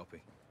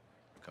 Copy.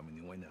 Coming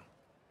your way now.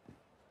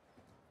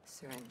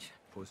 Syringe.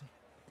 Poison?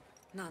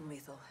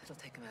 Non-lethal. It'll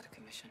take him out of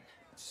commission.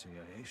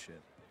 CIA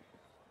shit.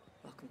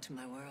 Welcome to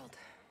my world.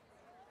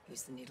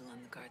 Use the needle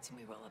on the guards and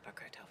we roll up our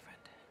cartel friend.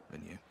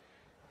 And you?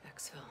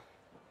 Exfil.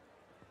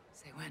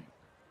 Say when.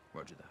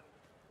 Roger that.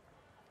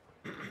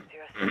 06,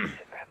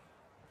 sit rep.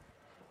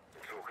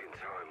 Talking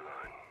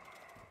timeline.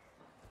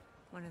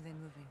 When are they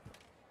moving?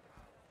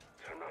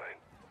 Tonight.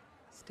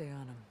 Stay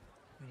on them.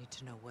 We need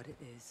to know what it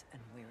is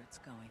and where it's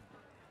going.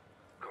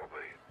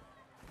 Copy.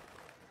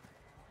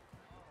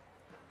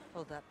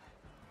 Hold up.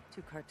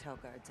 2 cartel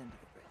guards under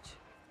the bridge.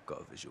 Got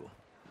a visual.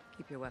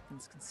 Keep your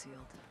weapons concealed.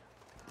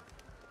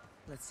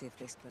 Let's see if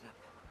they split up.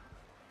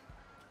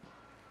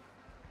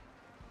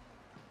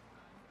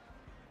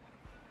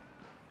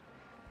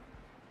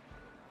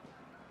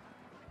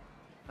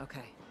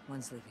 Okay,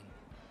 one's leaving.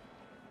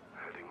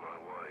 Heading my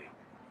way.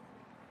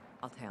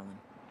 I'll tail him.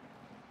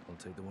 I'll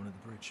take the one at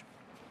the bridge.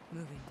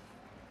 Moving.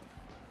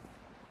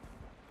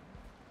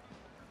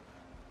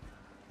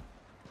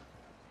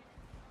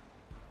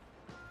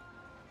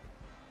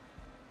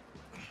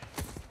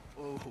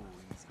 Oh,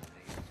 easy,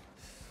 mate.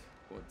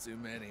 One too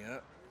many, huh?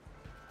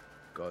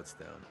 Guards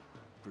down.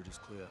 Bridge is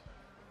clear.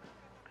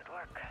 Good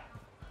work.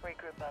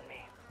 Regroup on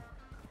me.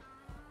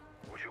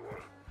 What you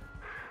want?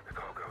 The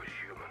cargo is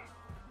human.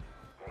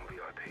 One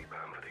VIP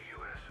bound for the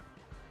US.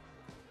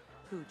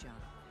 Who,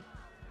 John?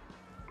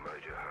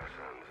 Major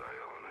Hassan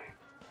Zayani.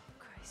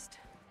 Christ.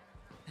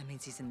 That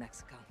means he's in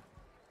Mexico.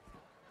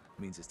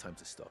 Means it's time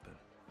to stop him.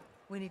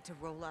 We need to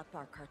roll up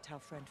our cartel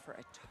friend for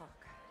a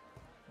talk.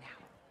 Now.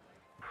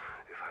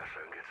 If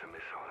Hassan gets a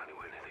missile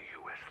anywhere near the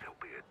US,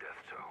 there'll be a death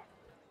toll.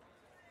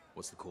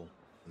 What's the call?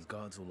 There's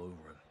guards all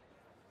over him.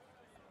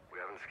 We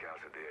haven't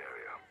scouted the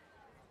area.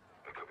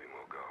 There could be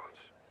more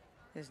guards.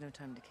 There's no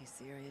time to case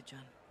the area,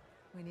 John.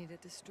 We need a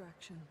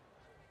distraction.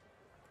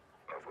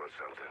 I've got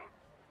something.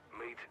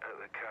 Meet at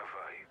the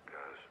cafe,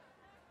 guys.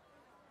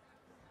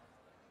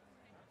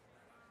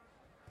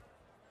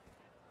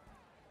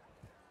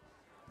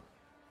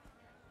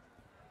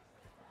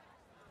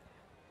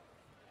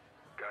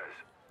 Guys,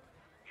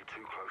 you're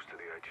too close to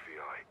the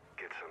HVI.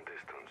 Get some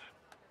distance.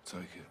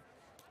 Take it.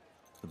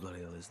 The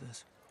bloody hell is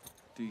this?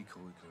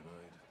 Decoy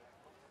grenade.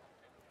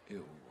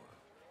 It'll work.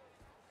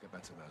 Get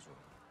back to Laswell.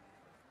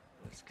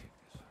 Let's kick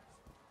this.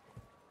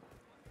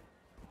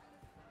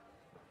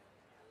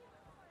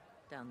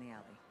 Down the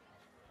alley.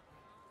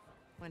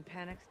 When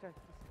panic starts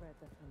to spread,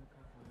 that's when the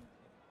cartel moves.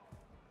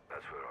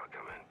 That's where I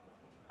come in.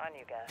 On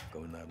you guys.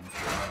 Going loud.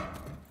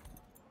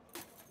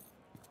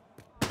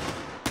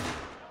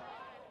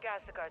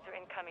 Guys, the guards are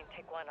incoming.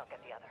 Take one, I'll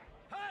get the other.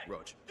 Hey!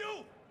 Rog.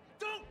 You!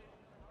 Don't!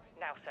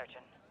 Now,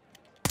 Sergeant.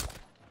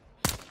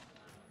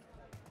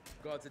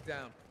 Guards are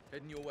down.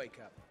 Heading your way,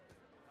 Cap.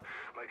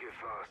 Make it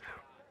fast.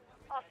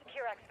 I'll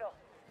secure Exfil.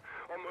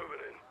 I'm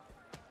moving in.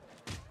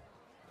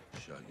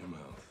 Shut your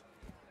mouth.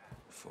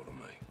 Follow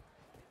me.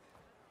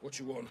 What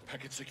you want?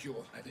 Packet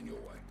secure. Heading your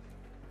way.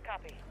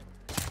 Copy.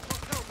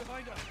 Hostile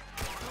behind us!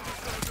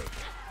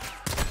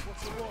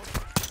 What's the want?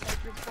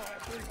 Taking fire.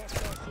 3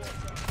 hostiles to our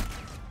side.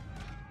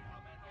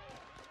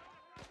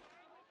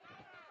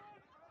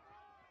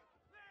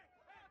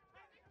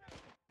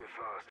 Get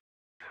fast.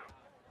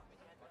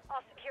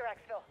 I'll secure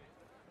Exfil.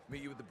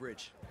 Meet you at the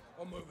bridge.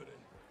 I'm moving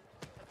in.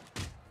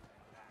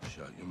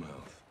 Shut your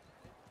mouth.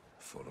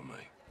 Follow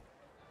me.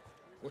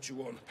 What you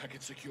want?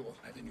 Packet secure.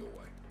 Heading your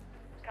way.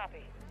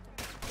 Copy.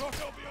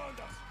 Hostile beyond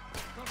us!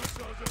 Cover,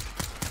 Sergeant!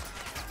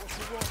 What's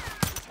the want?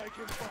 We're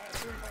taking fire.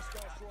 3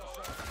 hostiles to our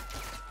side.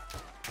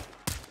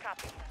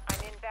 Copy.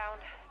 I'm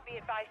inbound. Be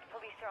advised,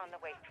 police are on the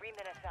way. 3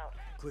 minutes out.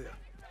 Clear.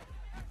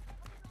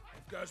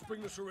 Guys,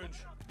 bring the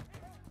syringe.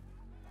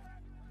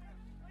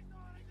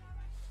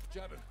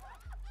 Jab him.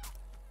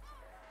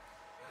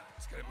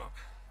 Let's get him up.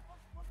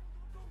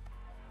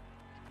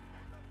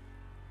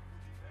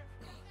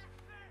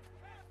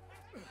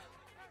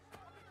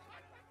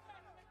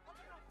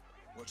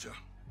 Watch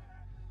out.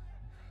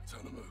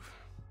 Time to move.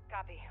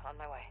 Copy. On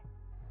my way.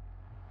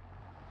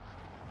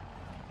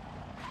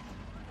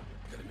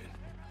 Get him in.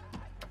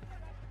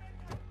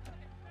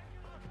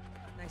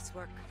 Nice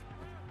work.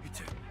 You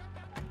too.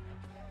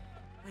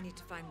 We need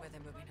to find where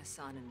they're moving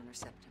Hassan and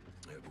intercept him.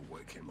 Yeah, we'll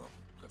wake him up.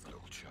 Have a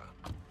little chat.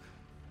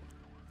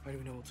 Why do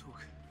we know we'll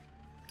talk?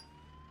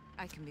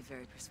 I can be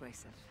very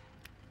persuasive.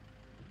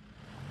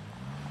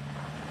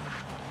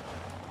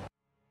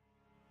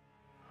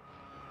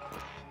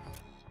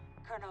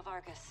 Colonel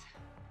Vargas.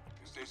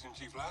 Station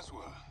Chief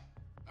Laswell.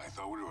 I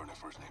thought we were on a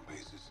first-name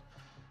basis.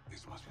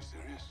 This must be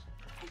serious.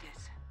 It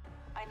is.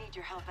 I need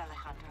your help,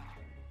 Alejandro.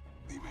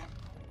 Dime.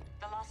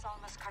 The Los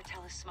Alamos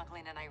cartel is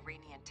smuggling an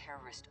Iranian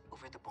terrorist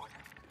over the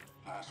border.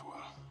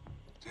 Laswell.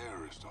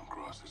 Terrorists don't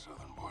cross the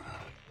southern border.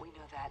 We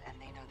know that, and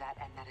they know that,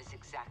 and that is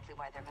exactly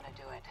why they're gonna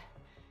do it.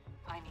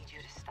 I need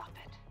you to stop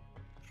it.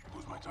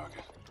 Who's my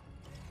target?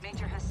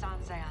 Major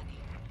Hassan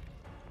Zayani.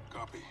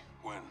 Copy.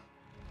 When?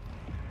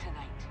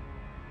 Tonight.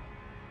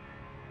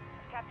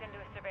 Tapped into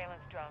a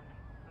surveillance drone.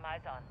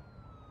 Eyes on.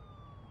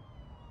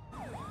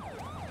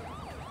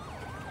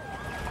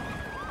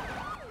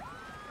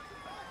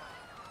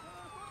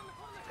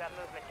 Got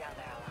movement down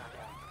there,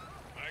 Alejandro.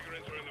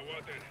 Migrants are in the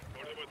water.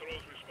 Border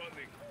patrols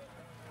responding.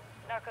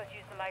 Narcos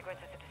use the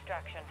migrants as a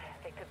distraction.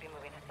 They could be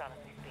moving Hassan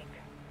as we speak.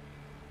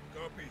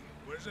 Copy.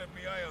 Where's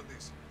FBI on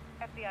this?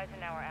 FBI's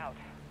an hour out.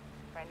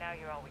 Right now,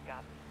 you're all we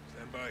got.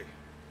 Stand by.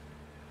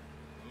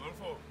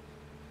 Rodolfo,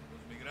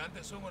 los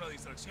migrantes son una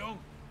distracción.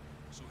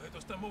 El sujeto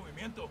está en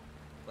movimiento.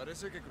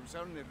 Parece que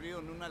cruzaron el río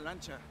en una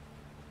lancha.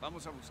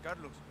 Vamos a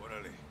buscarlos.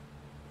 Órale.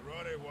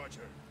 Rode,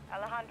 Watcher.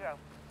 Alejandro,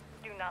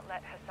 do not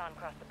let Hassan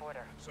cross the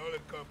border.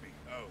 Solid copy.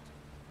 Out.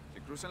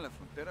 Si cruzan la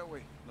frontera,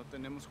 güey, no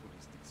tenemos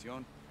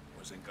jurisdicción.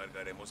 Nos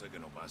encargaremos de que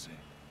no pase.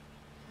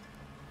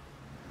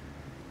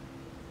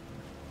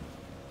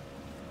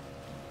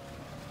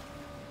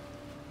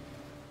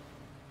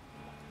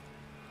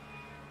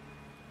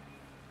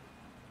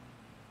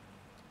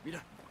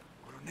 Mira,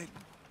 coronel.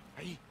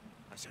 Ahí,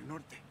 hacia el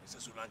norte. Esa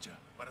es su lancha.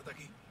 Párate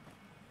aquí.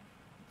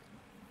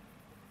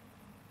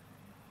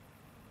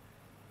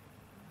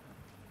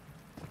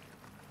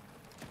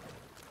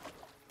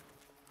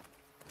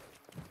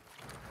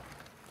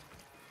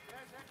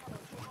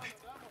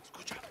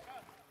 Escucha.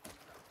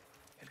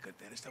 El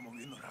cartel está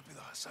moviendo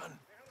rápido a Hassan.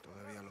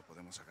 Todavía lo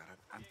podemos agarrar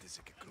antes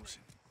de que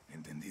crucen.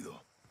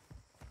 Entendido.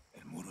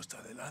 El muro está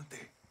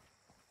adelante.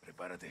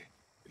 Prepárate.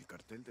 El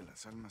cartel de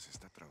las almas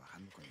está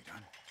trabajando con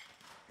Irán.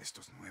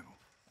 Esto es nuevo.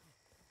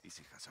 ¿Y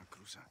si Hassan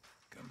cruza?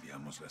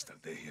 Cambiamos la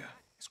estrategia.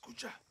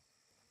 Escucha.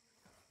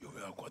 Yo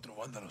veo a 4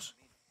 vándalos.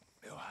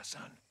 Veo a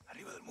Hassan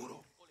arriba del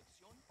muro.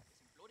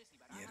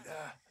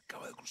 Mierda,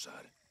 acaba de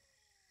cruzar.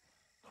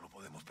 No lo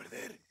podemos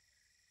perder.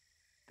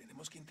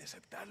 Tenemos que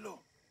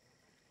interceptarlo.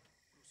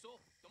 Cruzó.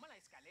 Toma la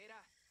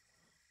escalera.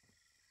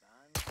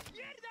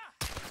 ¡Mierda!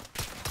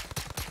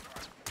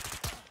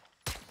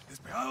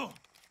 Despejado.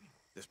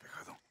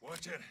 Despejado.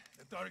 Watcher,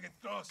 the target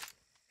crossed.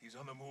 He's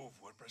on the move.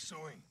 We're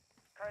pursuing.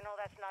 Colonel,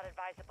 that's not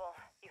advisable.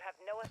 You have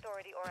no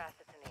authority or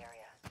assets in the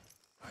area.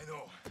 I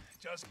know.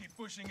 Just keep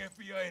pushing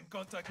FBI and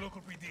contact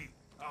local PD.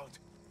 Out.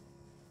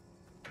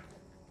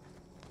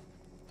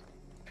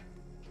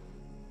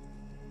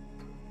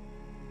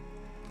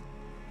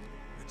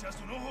 ¿Le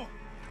echaste un ojo?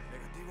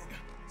 Negativo.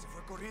 Se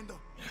fue corriendo.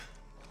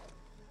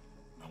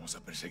 Vamos a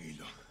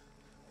perseguirlo.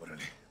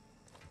 Órale.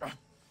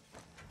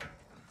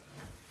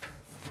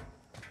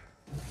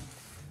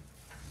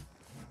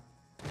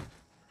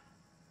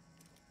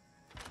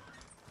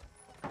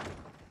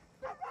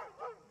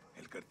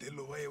 El cartel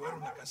lo va a llevar a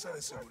una casa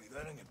de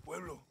seguridad en el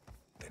pueblo.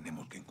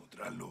 Tenemos que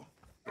encontrarlo.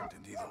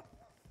 Entendido.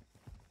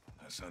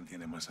 Hassan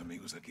tiene más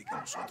amigos aquí que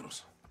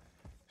nosotros.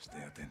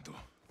 Esté atento.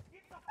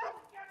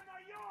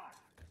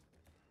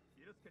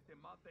 ¿Quieres que te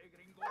mate,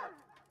 gringo?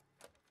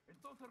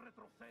 Entonces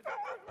retrocede.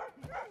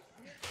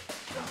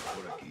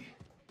 Por aquí.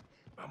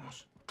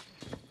 Vamos.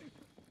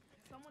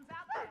 Someone's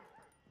out there.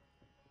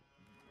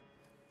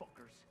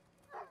 Fuckers.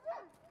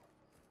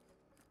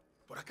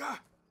 Por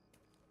acá.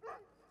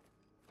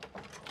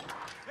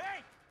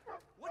 Hey!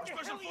 What the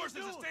Special hell forces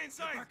are you stay doing?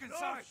 inside. Get back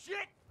inside. Oh,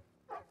 shit!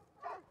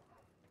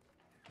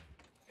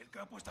 El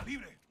campo está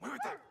libre.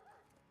 Muévete.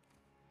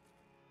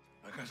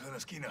 La casa de la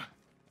esquina.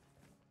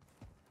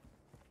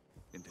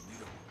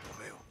 Entendido. Lo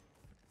veo.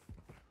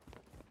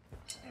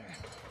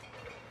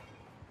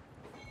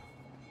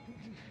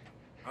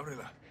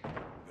 Ábrela.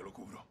 Yo lo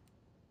cubro.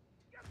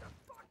 Cuidado,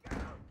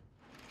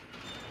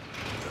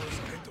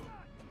 sargento.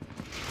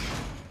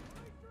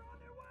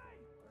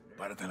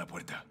 Párate en la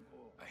puerta.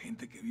 Hay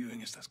gente que vive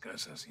en estas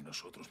casas y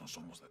nosotros no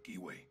somos de aquí,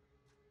 güey.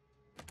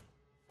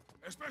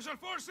 Special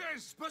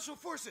Forces! Special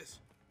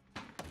Forces!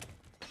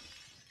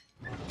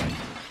 You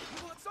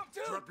want some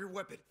too? Drop your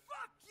weapon.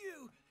 Fuck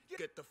you!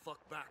 Get the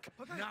fuck back.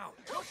 Okay. Now!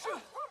 Don't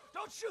shoot!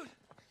 Don't shoot!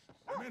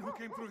 The men who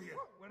came through here,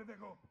 where did they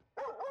go?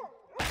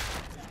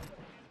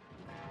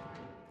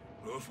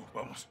 Rodolfo,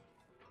 vamos.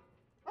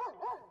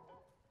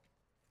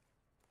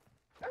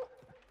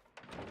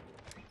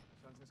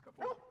 San se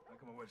escapó. Hay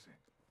que moverse.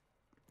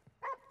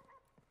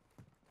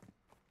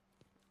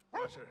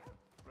 Watcher,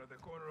 we're at the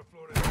corner of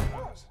Florida and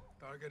Dallas.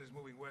 Target is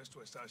moving west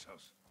to a stash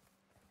house.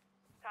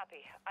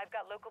 Copy. I've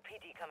got local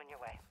PD coming your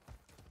way.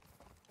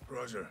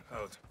 Roger,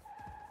 out.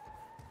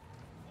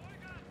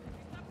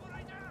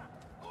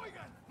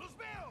 Oigan, los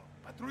veo.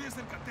 Patrullas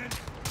del cartel.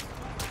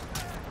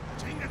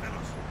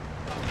 Chíngatelos.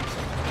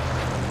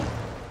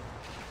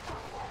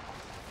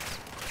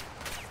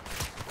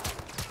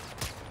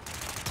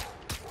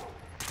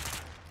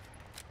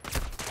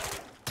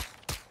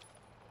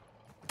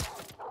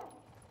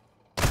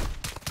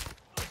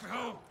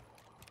 Despejado.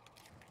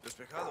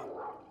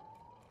 Despejado.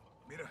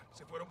 Mira,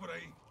 se fueron por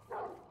ahí.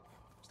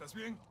 ¿Estás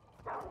bien?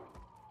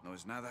 No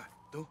es nada.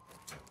 ¿Tú?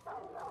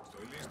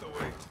 Estoy listo,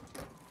 güey.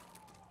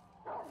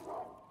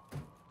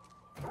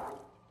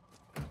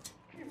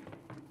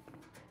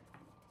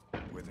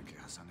 Puede que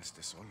Hassan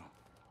esté solo.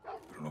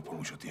 Pero no por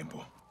mucho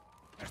tiempo.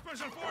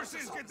 Special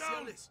Forces, get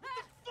down! What the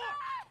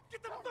fuck?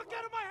 Get the fuck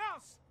out of my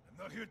house! I'm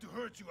not here to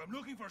hurt you. I'm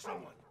looking for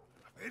someone.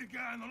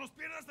 Verga, no los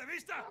pierdas de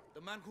vista!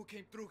 The man who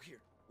came through here.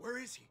 Where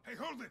is he? Hey,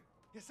 hold it!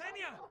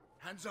 Yesenia!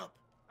 Hands up.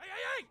 Hey,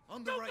 hey, hey!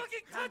 On the Don't right. fucking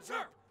Hands touch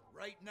her! up.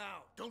 Right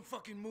now. Don't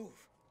fucking move.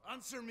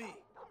 Answer me.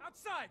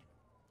 Outside!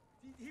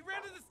 He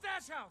ran to the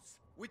stash house!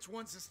 Which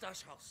one's the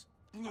stash house?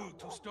 Blue,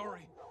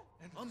 2-story.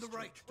 And On the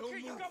right. Don't okay,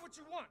 move. you got what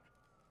you want.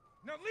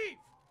 Now leave!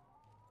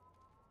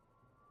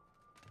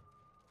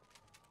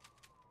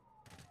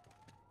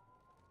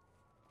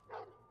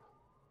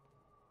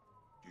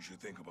 You should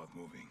think about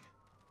moving.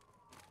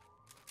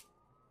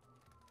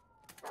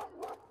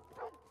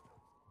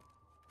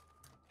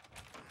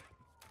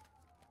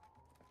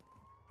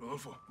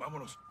 Rodolfo,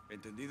 vámonos.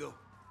 ¿Entendido?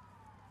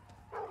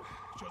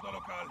 Chota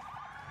local.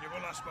 Llegó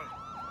el asphalt.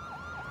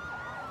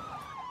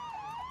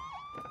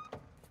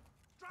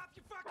 Drop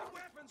your fucking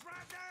weapons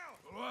right now!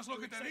 Solo haz lo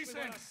que te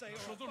dicen.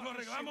 Nosotros lo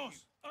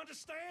arreglamos.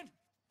 Understand?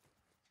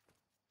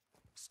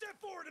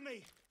 Step forward to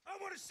me. I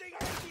want to see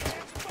empty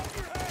hands above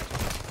your head.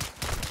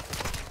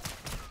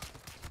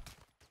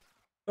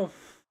 The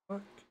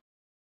fuck?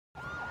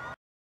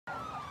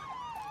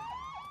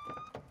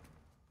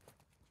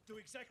 Do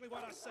exactly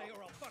what I say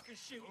or I'll fucking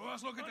shoot. Solo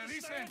haz lo que te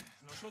dicen.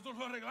 Nosotros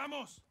lo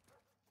arreglamos.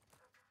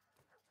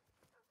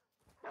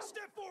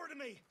 Step forward to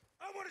me.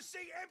 I want to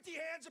see empty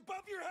hands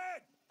above your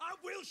head. I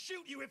will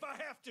shoot you if I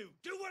have to.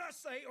 Do what I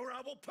say or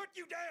I will put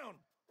you down.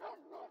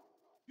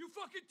 You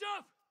fucking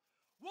tough!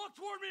 Walk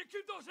toward me and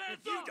keep those hands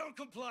If you don't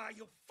comply,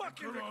 you'll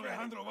fucking Colonel regret it.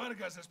 Alejandro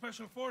Vargas, the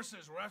Special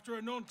Forces. We're after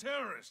a known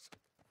terrorist.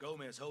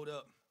 Gomez, hold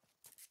up.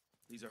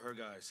 These are her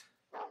guys.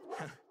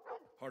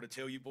 Hard to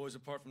tell you boys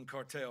apart from the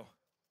cartel.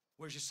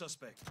 Where's your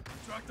suspect?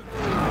 Track them.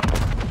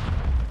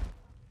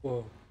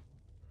 Whoa.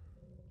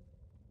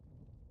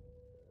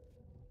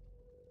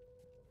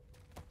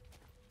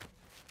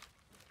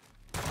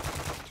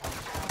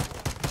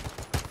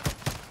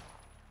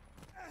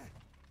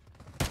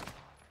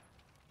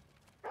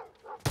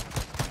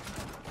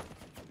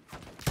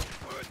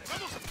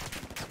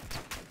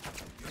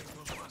 Tienes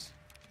dos más.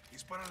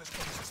 Dispárales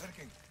cuando se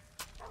acerquen.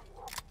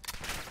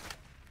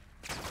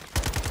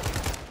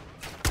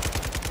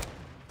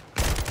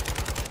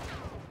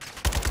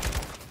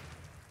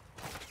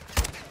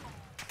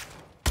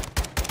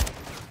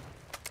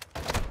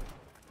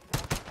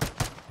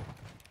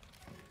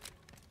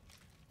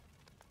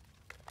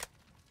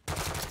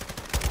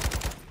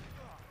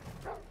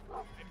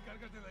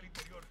 Encárgate del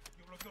interior.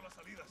 Yo bloqueo las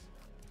salidas.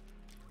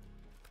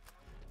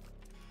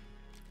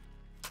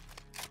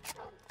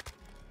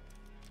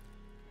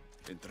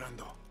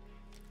 Entrando.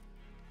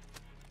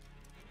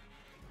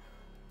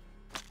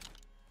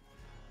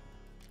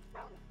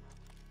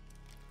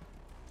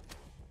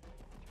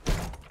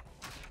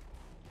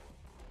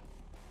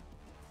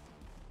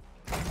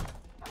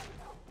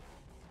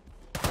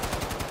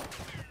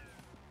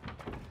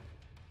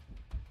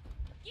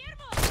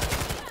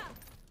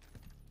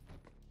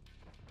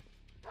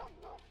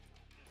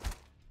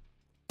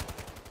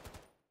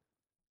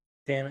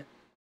 Damn it.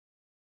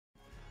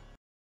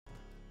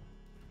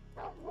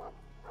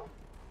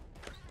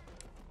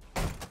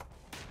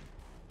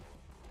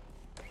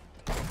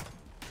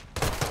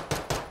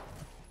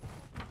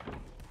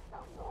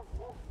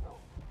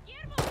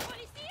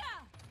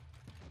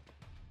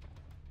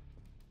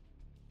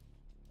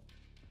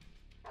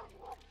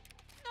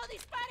 ¡No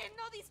disparen!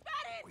 ¡No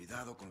disparen!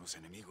 Cuidado con los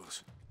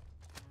enemigos.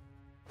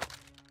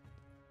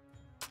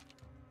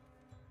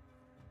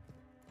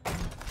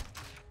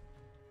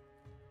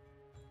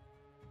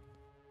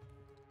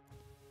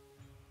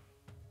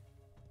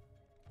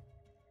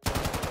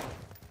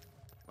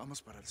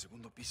 Vamos para el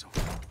segundo piso.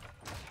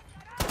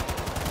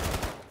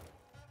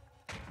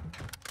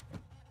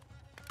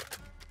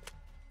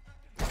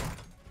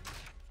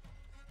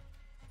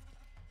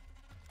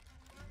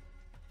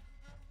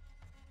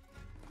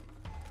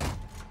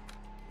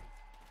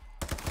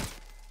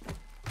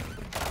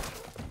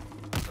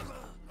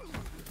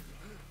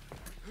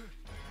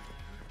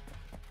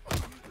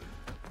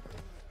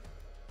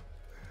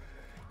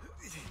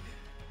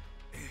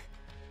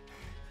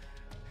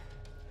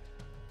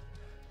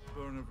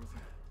 Burn everything.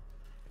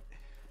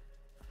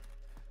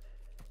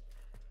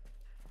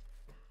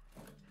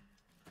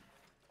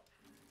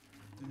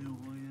 Do you know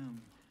who I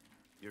am?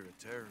 You're a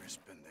terrorist,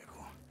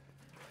 pendejo.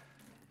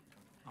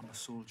 I'm a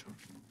soldier.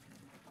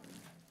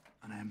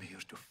 And I'm here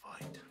to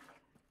fight.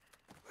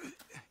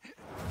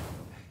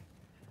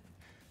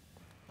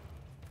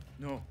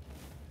 No.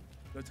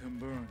 Let him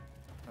burn,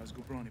 as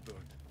Gobrani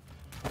burned.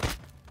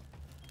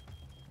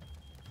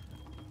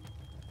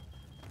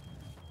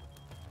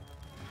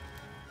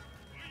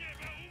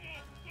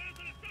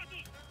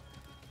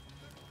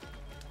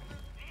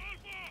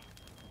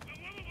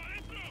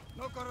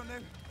 No,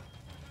 coronel.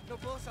 No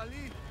puedo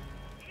salir.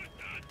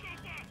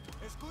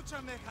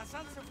 Escúchame,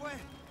 Hassan se fue.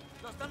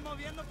 Lo están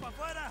moviendo para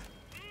afuera.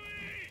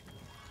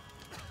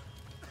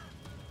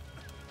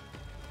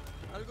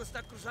 Algo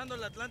está cruzando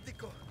el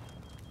Atlántico.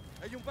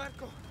 Hay un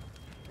barco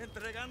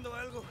entregando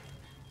algo.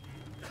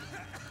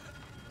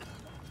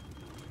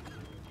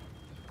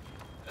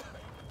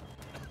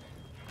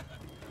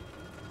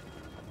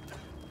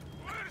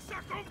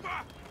 ¡Fuerza,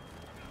 compa!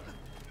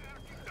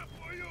 ¡Aquí te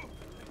apoyo!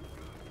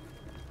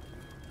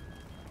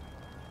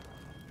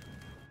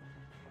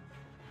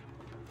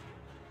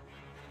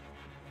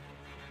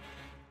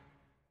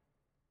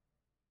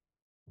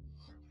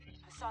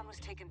 Hassan was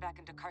taken back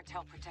into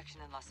cartel protection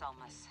in Las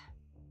Almas.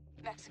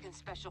 Mexican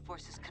Special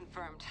Forces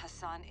confirmed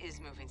Hassan is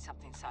moving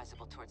something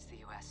sizable towards the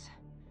U.S.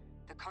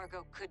 The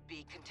cargo could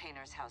be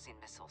containers housing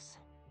missiles.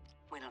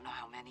 We don't know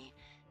how many,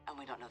 and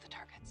we don't know the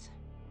targets.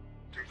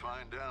 To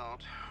find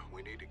out,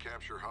 we need to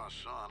capture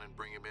Hassan and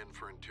bring him in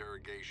for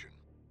interrogation.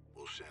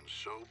 We'll send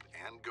Soap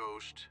and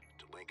Ghost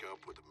to link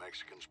up with the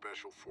Mexican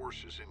Special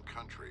Forces in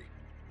country,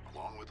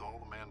 along with all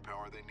the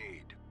manpower they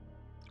need.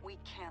 We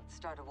can't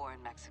start a war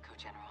in Mexico,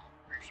 General.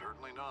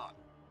 Certainly not.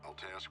 I'll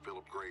task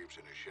Philip Graves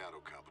and his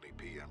shadow company,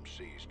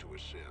 PMCs, to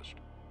assist.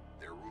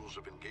 Their rules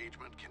of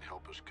engagement can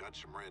help us cut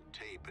some red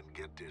tape and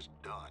get this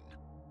done.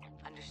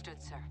 Understood,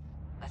 sir.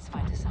 Let's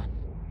find Hassan.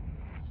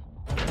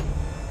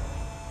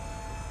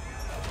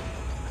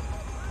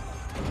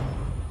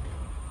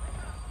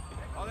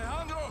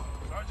 Alejandro!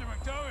 Sergeant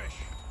McTavish!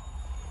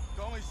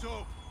 Call me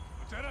Soap.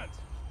 Lieutenant!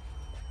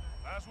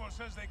 Last one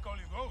says they call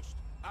you Ghost.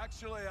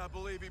 Actually, I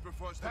believe he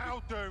prefers to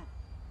That'll do!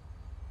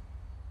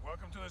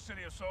 Welcome to the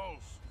City of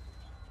Souls.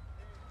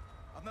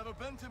 I've never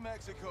been to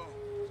Mexico.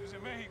 This is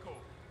in Mexico.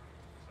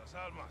 Las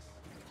Almas.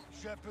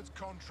 Shepard's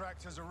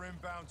contractors are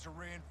inbound to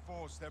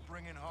reinforce. They're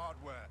bringing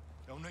hardware.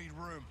 They'll need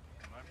room.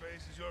 My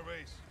base is your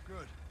base.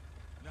 Good.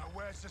 Now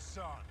where's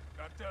Hassan?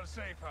 Cartel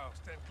safe house,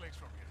 10 clicks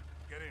from here.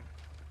 Get in.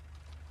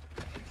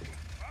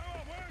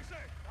 Vamos,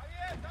 muévense! Está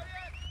bien, está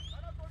bien.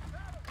 Están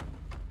autorizados.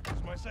 This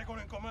is my second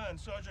in command,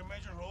 Sergeant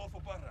Major Rodolfo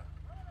Parra.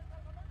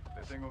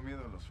 Le tengo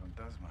miedo a los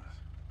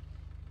fantasmas.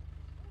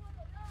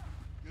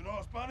 You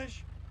know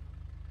Spanish?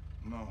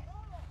 No.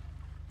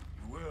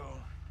 You will.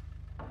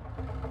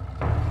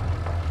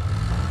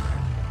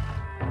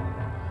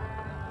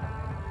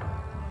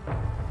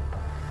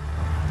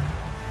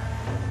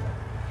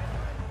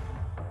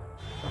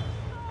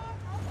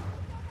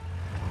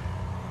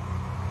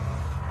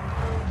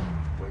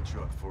 White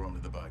truck, 4 under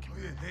the back. Oh,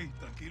 yeah, hey,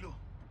 tranquilo.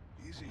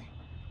 Easy.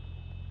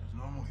 It's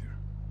normal here.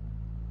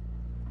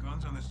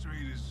 Guns on the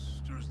street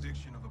is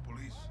jurisdiction of the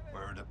police.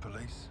 Where are the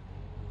police?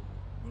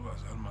 Well,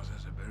 Las Almas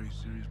has a very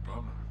serious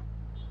problem.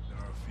 There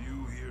are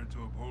few here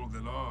to uphold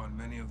the law, and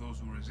many of those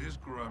who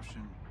resist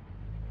corruption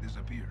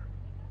disappear.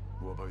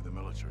 What about the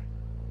military?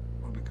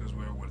 Well, because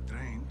we're well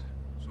trained,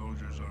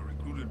 soldiers are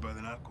recruited by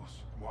the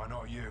narcos. Why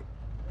not you?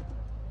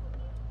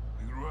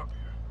 We grew up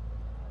here.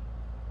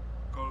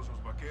 Call us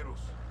los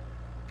vaqueros,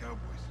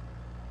 cowboys.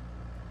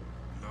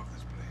 We love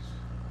this place,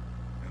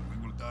 and we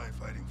will die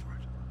fighting for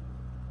it.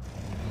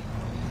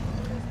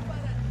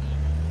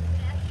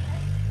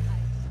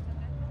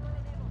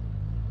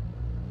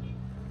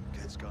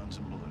 Kids, guns,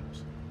 and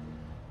balloons.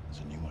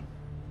 There's a new one.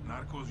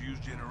 Narcos use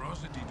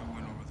generosity to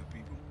win over the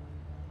people.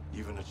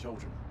 Even the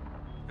children.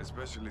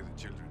 Especially the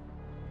children.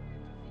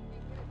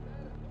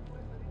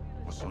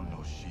 What's on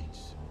those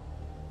sheets?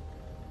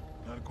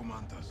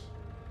 Narcomantas.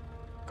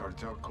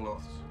 Cartel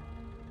cloths.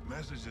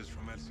 Messages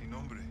from El Sin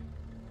Nombre.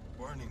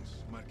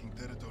 Warnings marking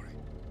territory.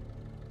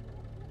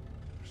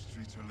 Our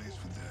streets are laced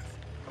with death.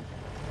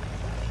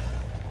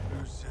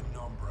 Who's Sin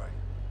Nombre?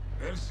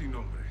 El Sin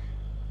Nombre.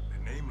 The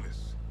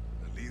nameless.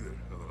 The leader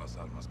of the Las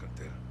Almas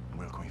cartel.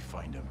 Where can we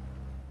find him?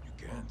 You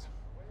can't.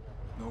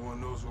 No one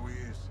knows who he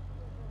is.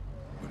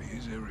 But he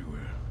is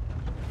everywhere.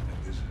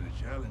 And this is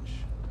a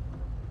challenge.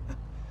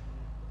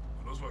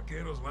 Los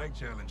vaqueros like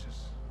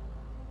challenges.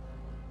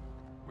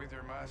 With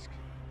your mask,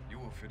 you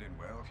will fit in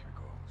well if you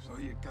go.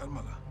 Oye,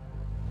 cálmala.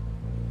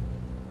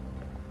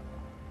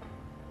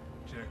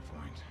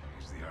 Checkpoint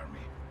is the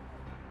army.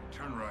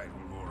 Turn right,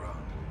 we'll go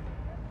around.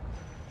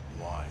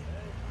 Why?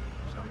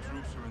 Some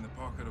troops are in the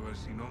pocket of El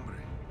Sin Nombre.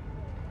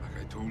 Like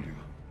I told you,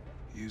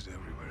 he is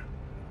everywhere.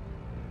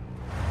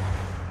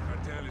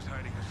 Cartel is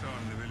hiding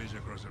Hassan in the village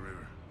across the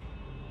river.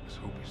 Let's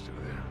hope he's still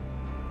there.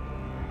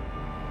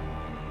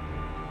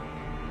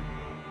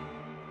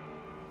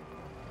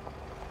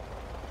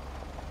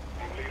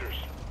 Team leaders,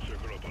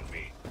 circle up on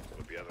me.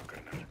 Copiado,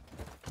 carnal.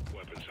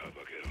 Weapons out,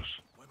 vaqueros.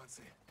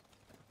 Muévanse.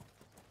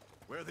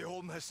 Where are they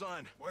holding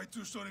Hassan? White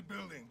two-story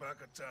building,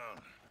 back of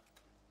town.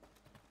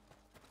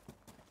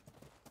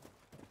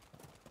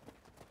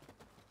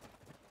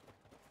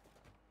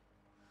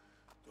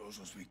 Todos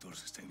los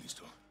Víctores estén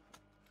listos.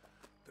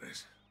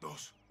 3,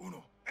 2,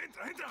 1.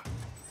 ¡Entra, entra!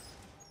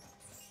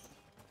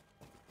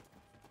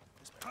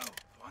 Despejado,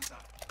 avanza.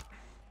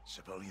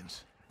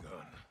 Civilians.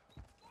 Gone.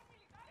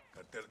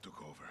 Cartel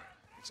took over.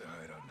 It's a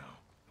hideout now.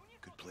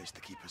 Good place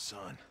to keep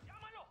Hassan.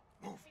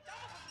 Move.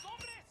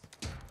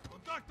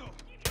 ¡Contacto!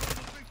 ¡Todos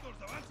los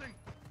Víctores, avancen!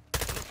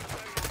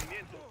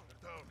 They're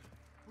down.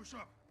 Push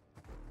up.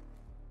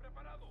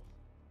 Preparados.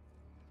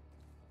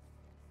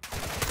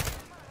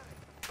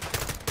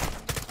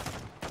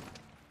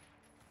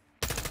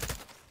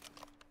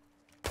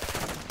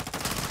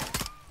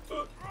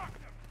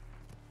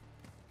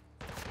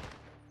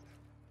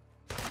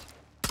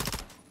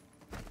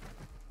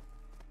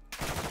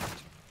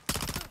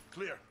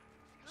 Clear.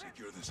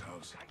 Secure this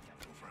house.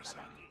 Go for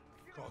Hassan.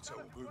 Cartel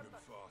will move him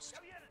fast.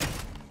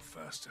 Move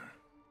faster.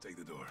 Take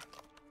the door.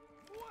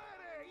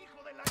 Doorway,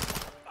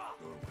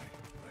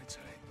 right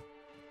side.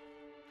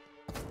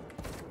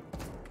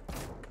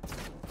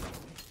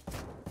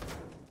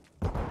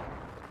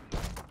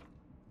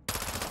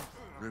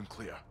 Room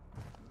clear.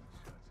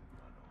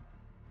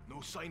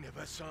 No sign of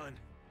Hassan.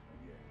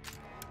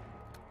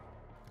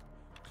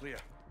 Clear.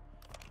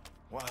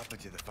 What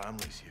happened to the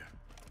families here?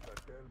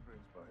 cartel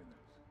brings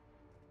violence,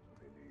 so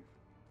they leave.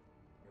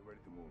 Get ready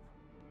to move.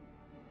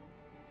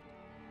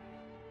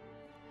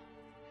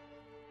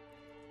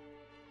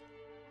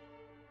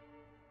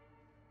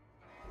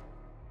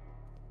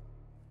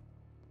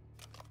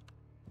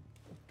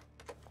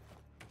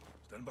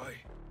 Stand by.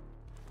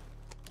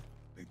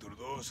 Víctor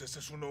 2, este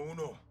es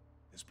 1-1.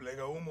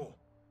 Desplega humo.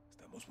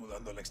 Estamos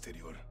mudando al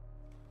exterior.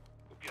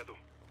 Copiado.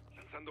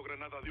 Lanzando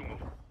granada de humo.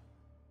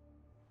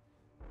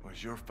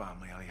 Where's your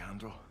family,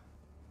 Alejandro?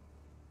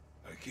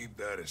 I keep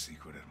that a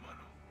secret,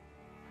 hermano.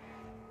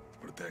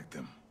 Protect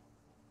them.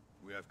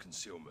 We have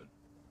concealment.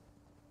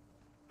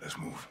 Let's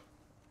move.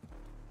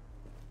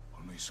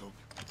 On me, Soap.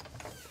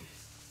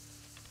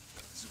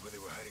 This is where they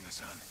were hiding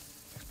Hassan.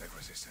 Expect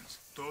resistance.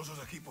 Todos los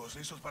equipos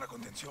listos para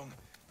contención.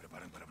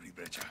 Preparen para abrir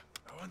brecha.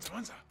 Avanza,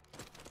 avanza.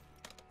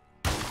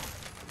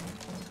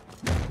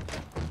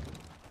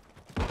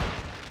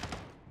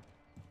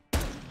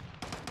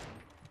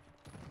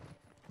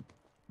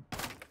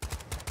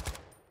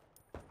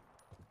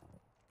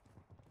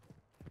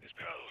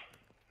 Despejado.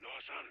 No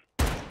Hassan.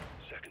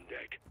 Second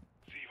deck.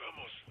 Sí,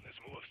 vamos. Let's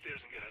move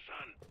upstairs and get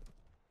Hassan.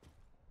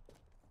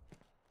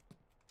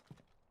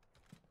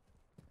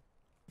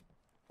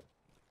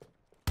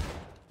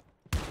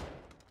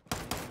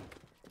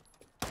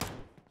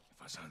 If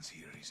Hassan's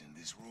here, he's in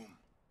this room.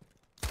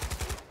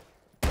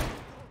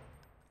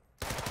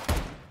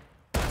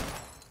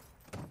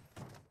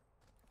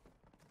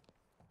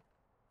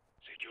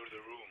 Secure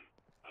the room.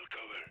 I'll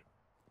cover.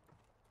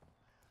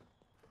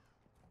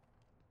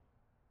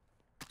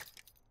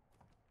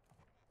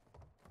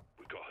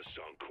 We got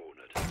Hassan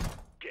cornered.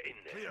 Get in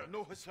there. Clear,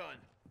 no Hassan.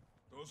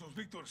 Todos los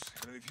Víctors.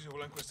 El edificio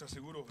blanco está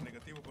seguro,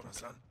 negativo con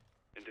Hassan.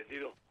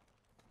 Entendido.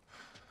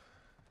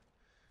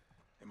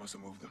 They must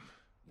have moved them.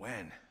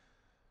 When?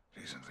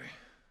 Recently.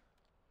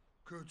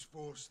 Quds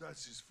Force,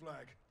 that's his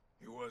flag.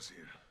 He was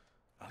here.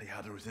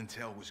 Alejandro's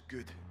intel was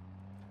good.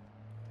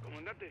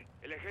 Comandante,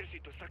 el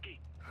ejército está aquí.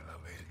 A la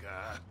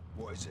verga.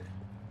 What is it?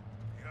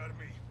 The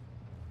army.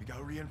 We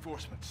got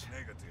reinforcements.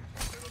 Negative.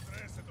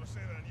 03,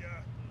 retrocedan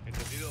ya.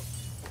 Entendido.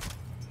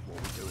 What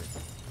are we doing?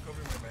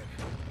 Covering my men.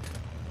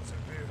 Once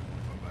I'm there,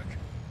 we'll fall back.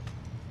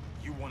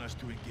 You want us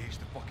to engage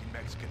the fucking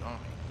Mexican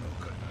army?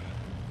 No, Colonel.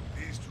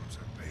 These troops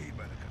are paid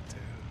by the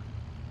cartel.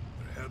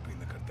 They're helping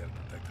the cartel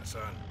protect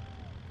Hassan.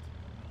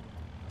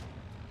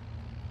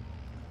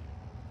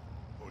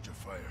 Hold your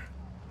fire.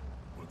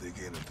 We'll dig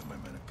in until my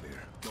men are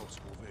clear.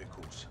 Multiple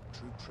vehicles,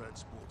 troop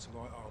transports,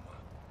 light armor.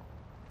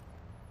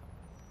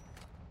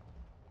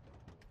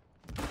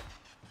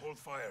 Hold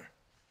fire.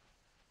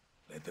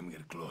 Let them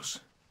get close.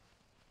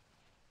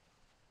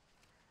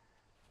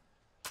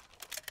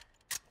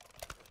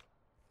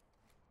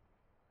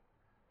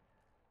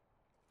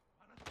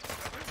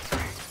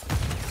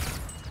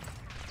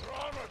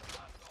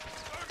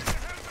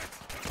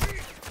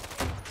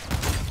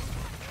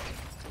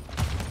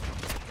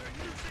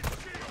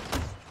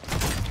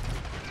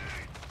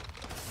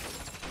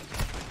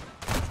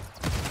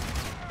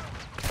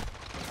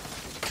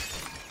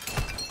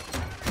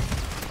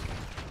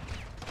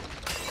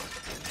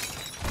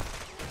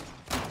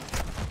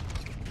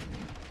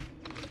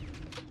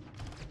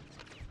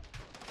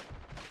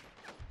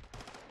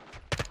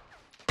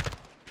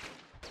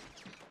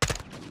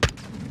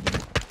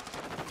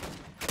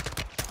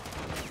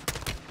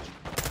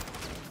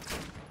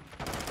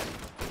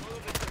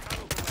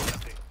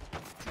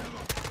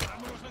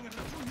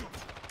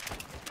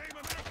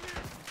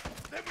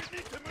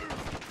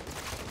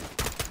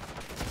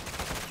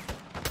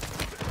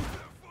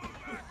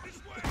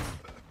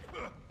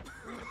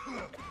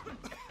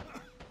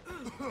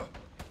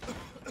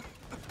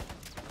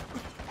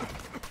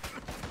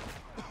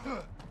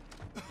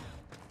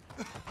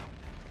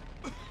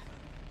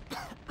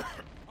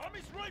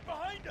 Army's right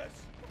behind us!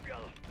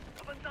 Copiado.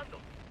 Avanzando.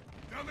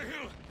 Down the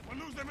hill. We'll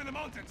lose them in the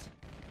mountains.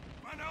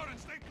 Fan out and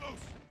stay close.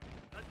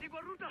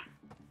 Antigua ruta.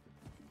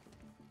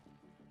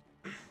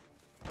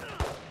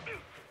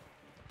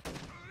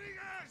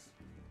 Rodriguez!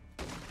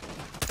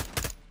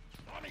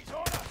 Army's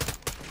on us!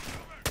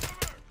 Cover!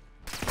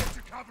 Get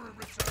to cover and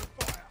return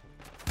fire.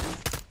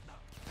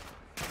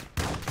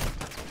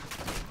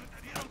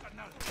 Retadieron,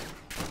 carnal.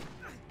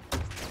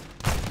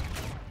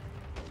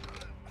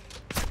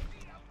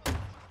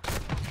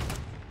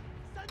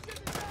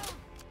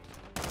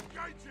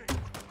 Engaging!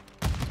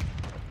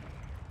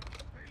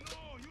 Stay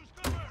low, use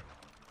cover!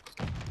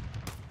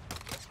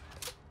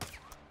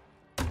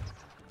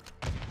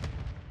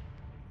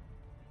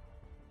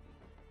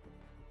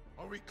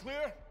 Are we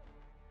clear?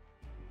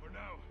 For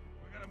now,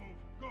 we gotta move.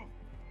 Go!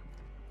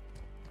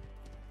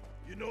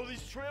 You know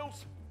these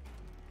trails?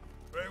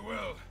 Very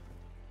well.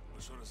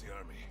 But so does the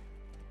army.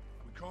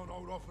 We can't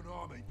hold off an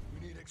army.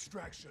 We need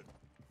extraction.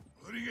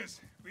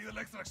 Rodriguez, pide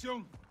la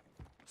extracción.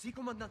 Sí,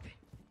 comandante.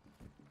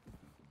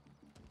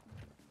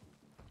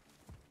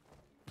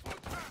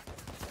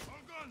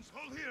 All guns,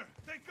 hold here.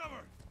 Take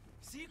cover.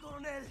 Sí,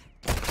 coronel.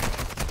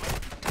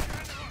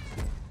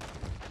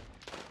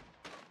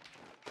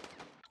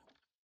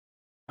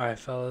 Alright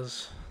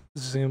fellas,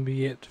 this is gonna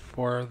be it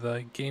for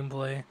the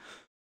gameplay.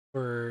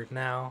 for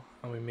now.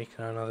 I'll be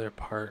making another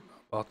part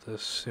about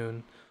this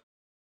soon.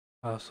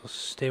 So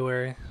stay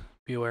wary,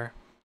 beware.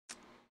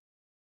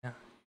 Yeah,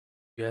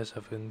 you guys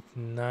have a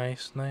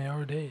nice night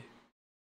or day.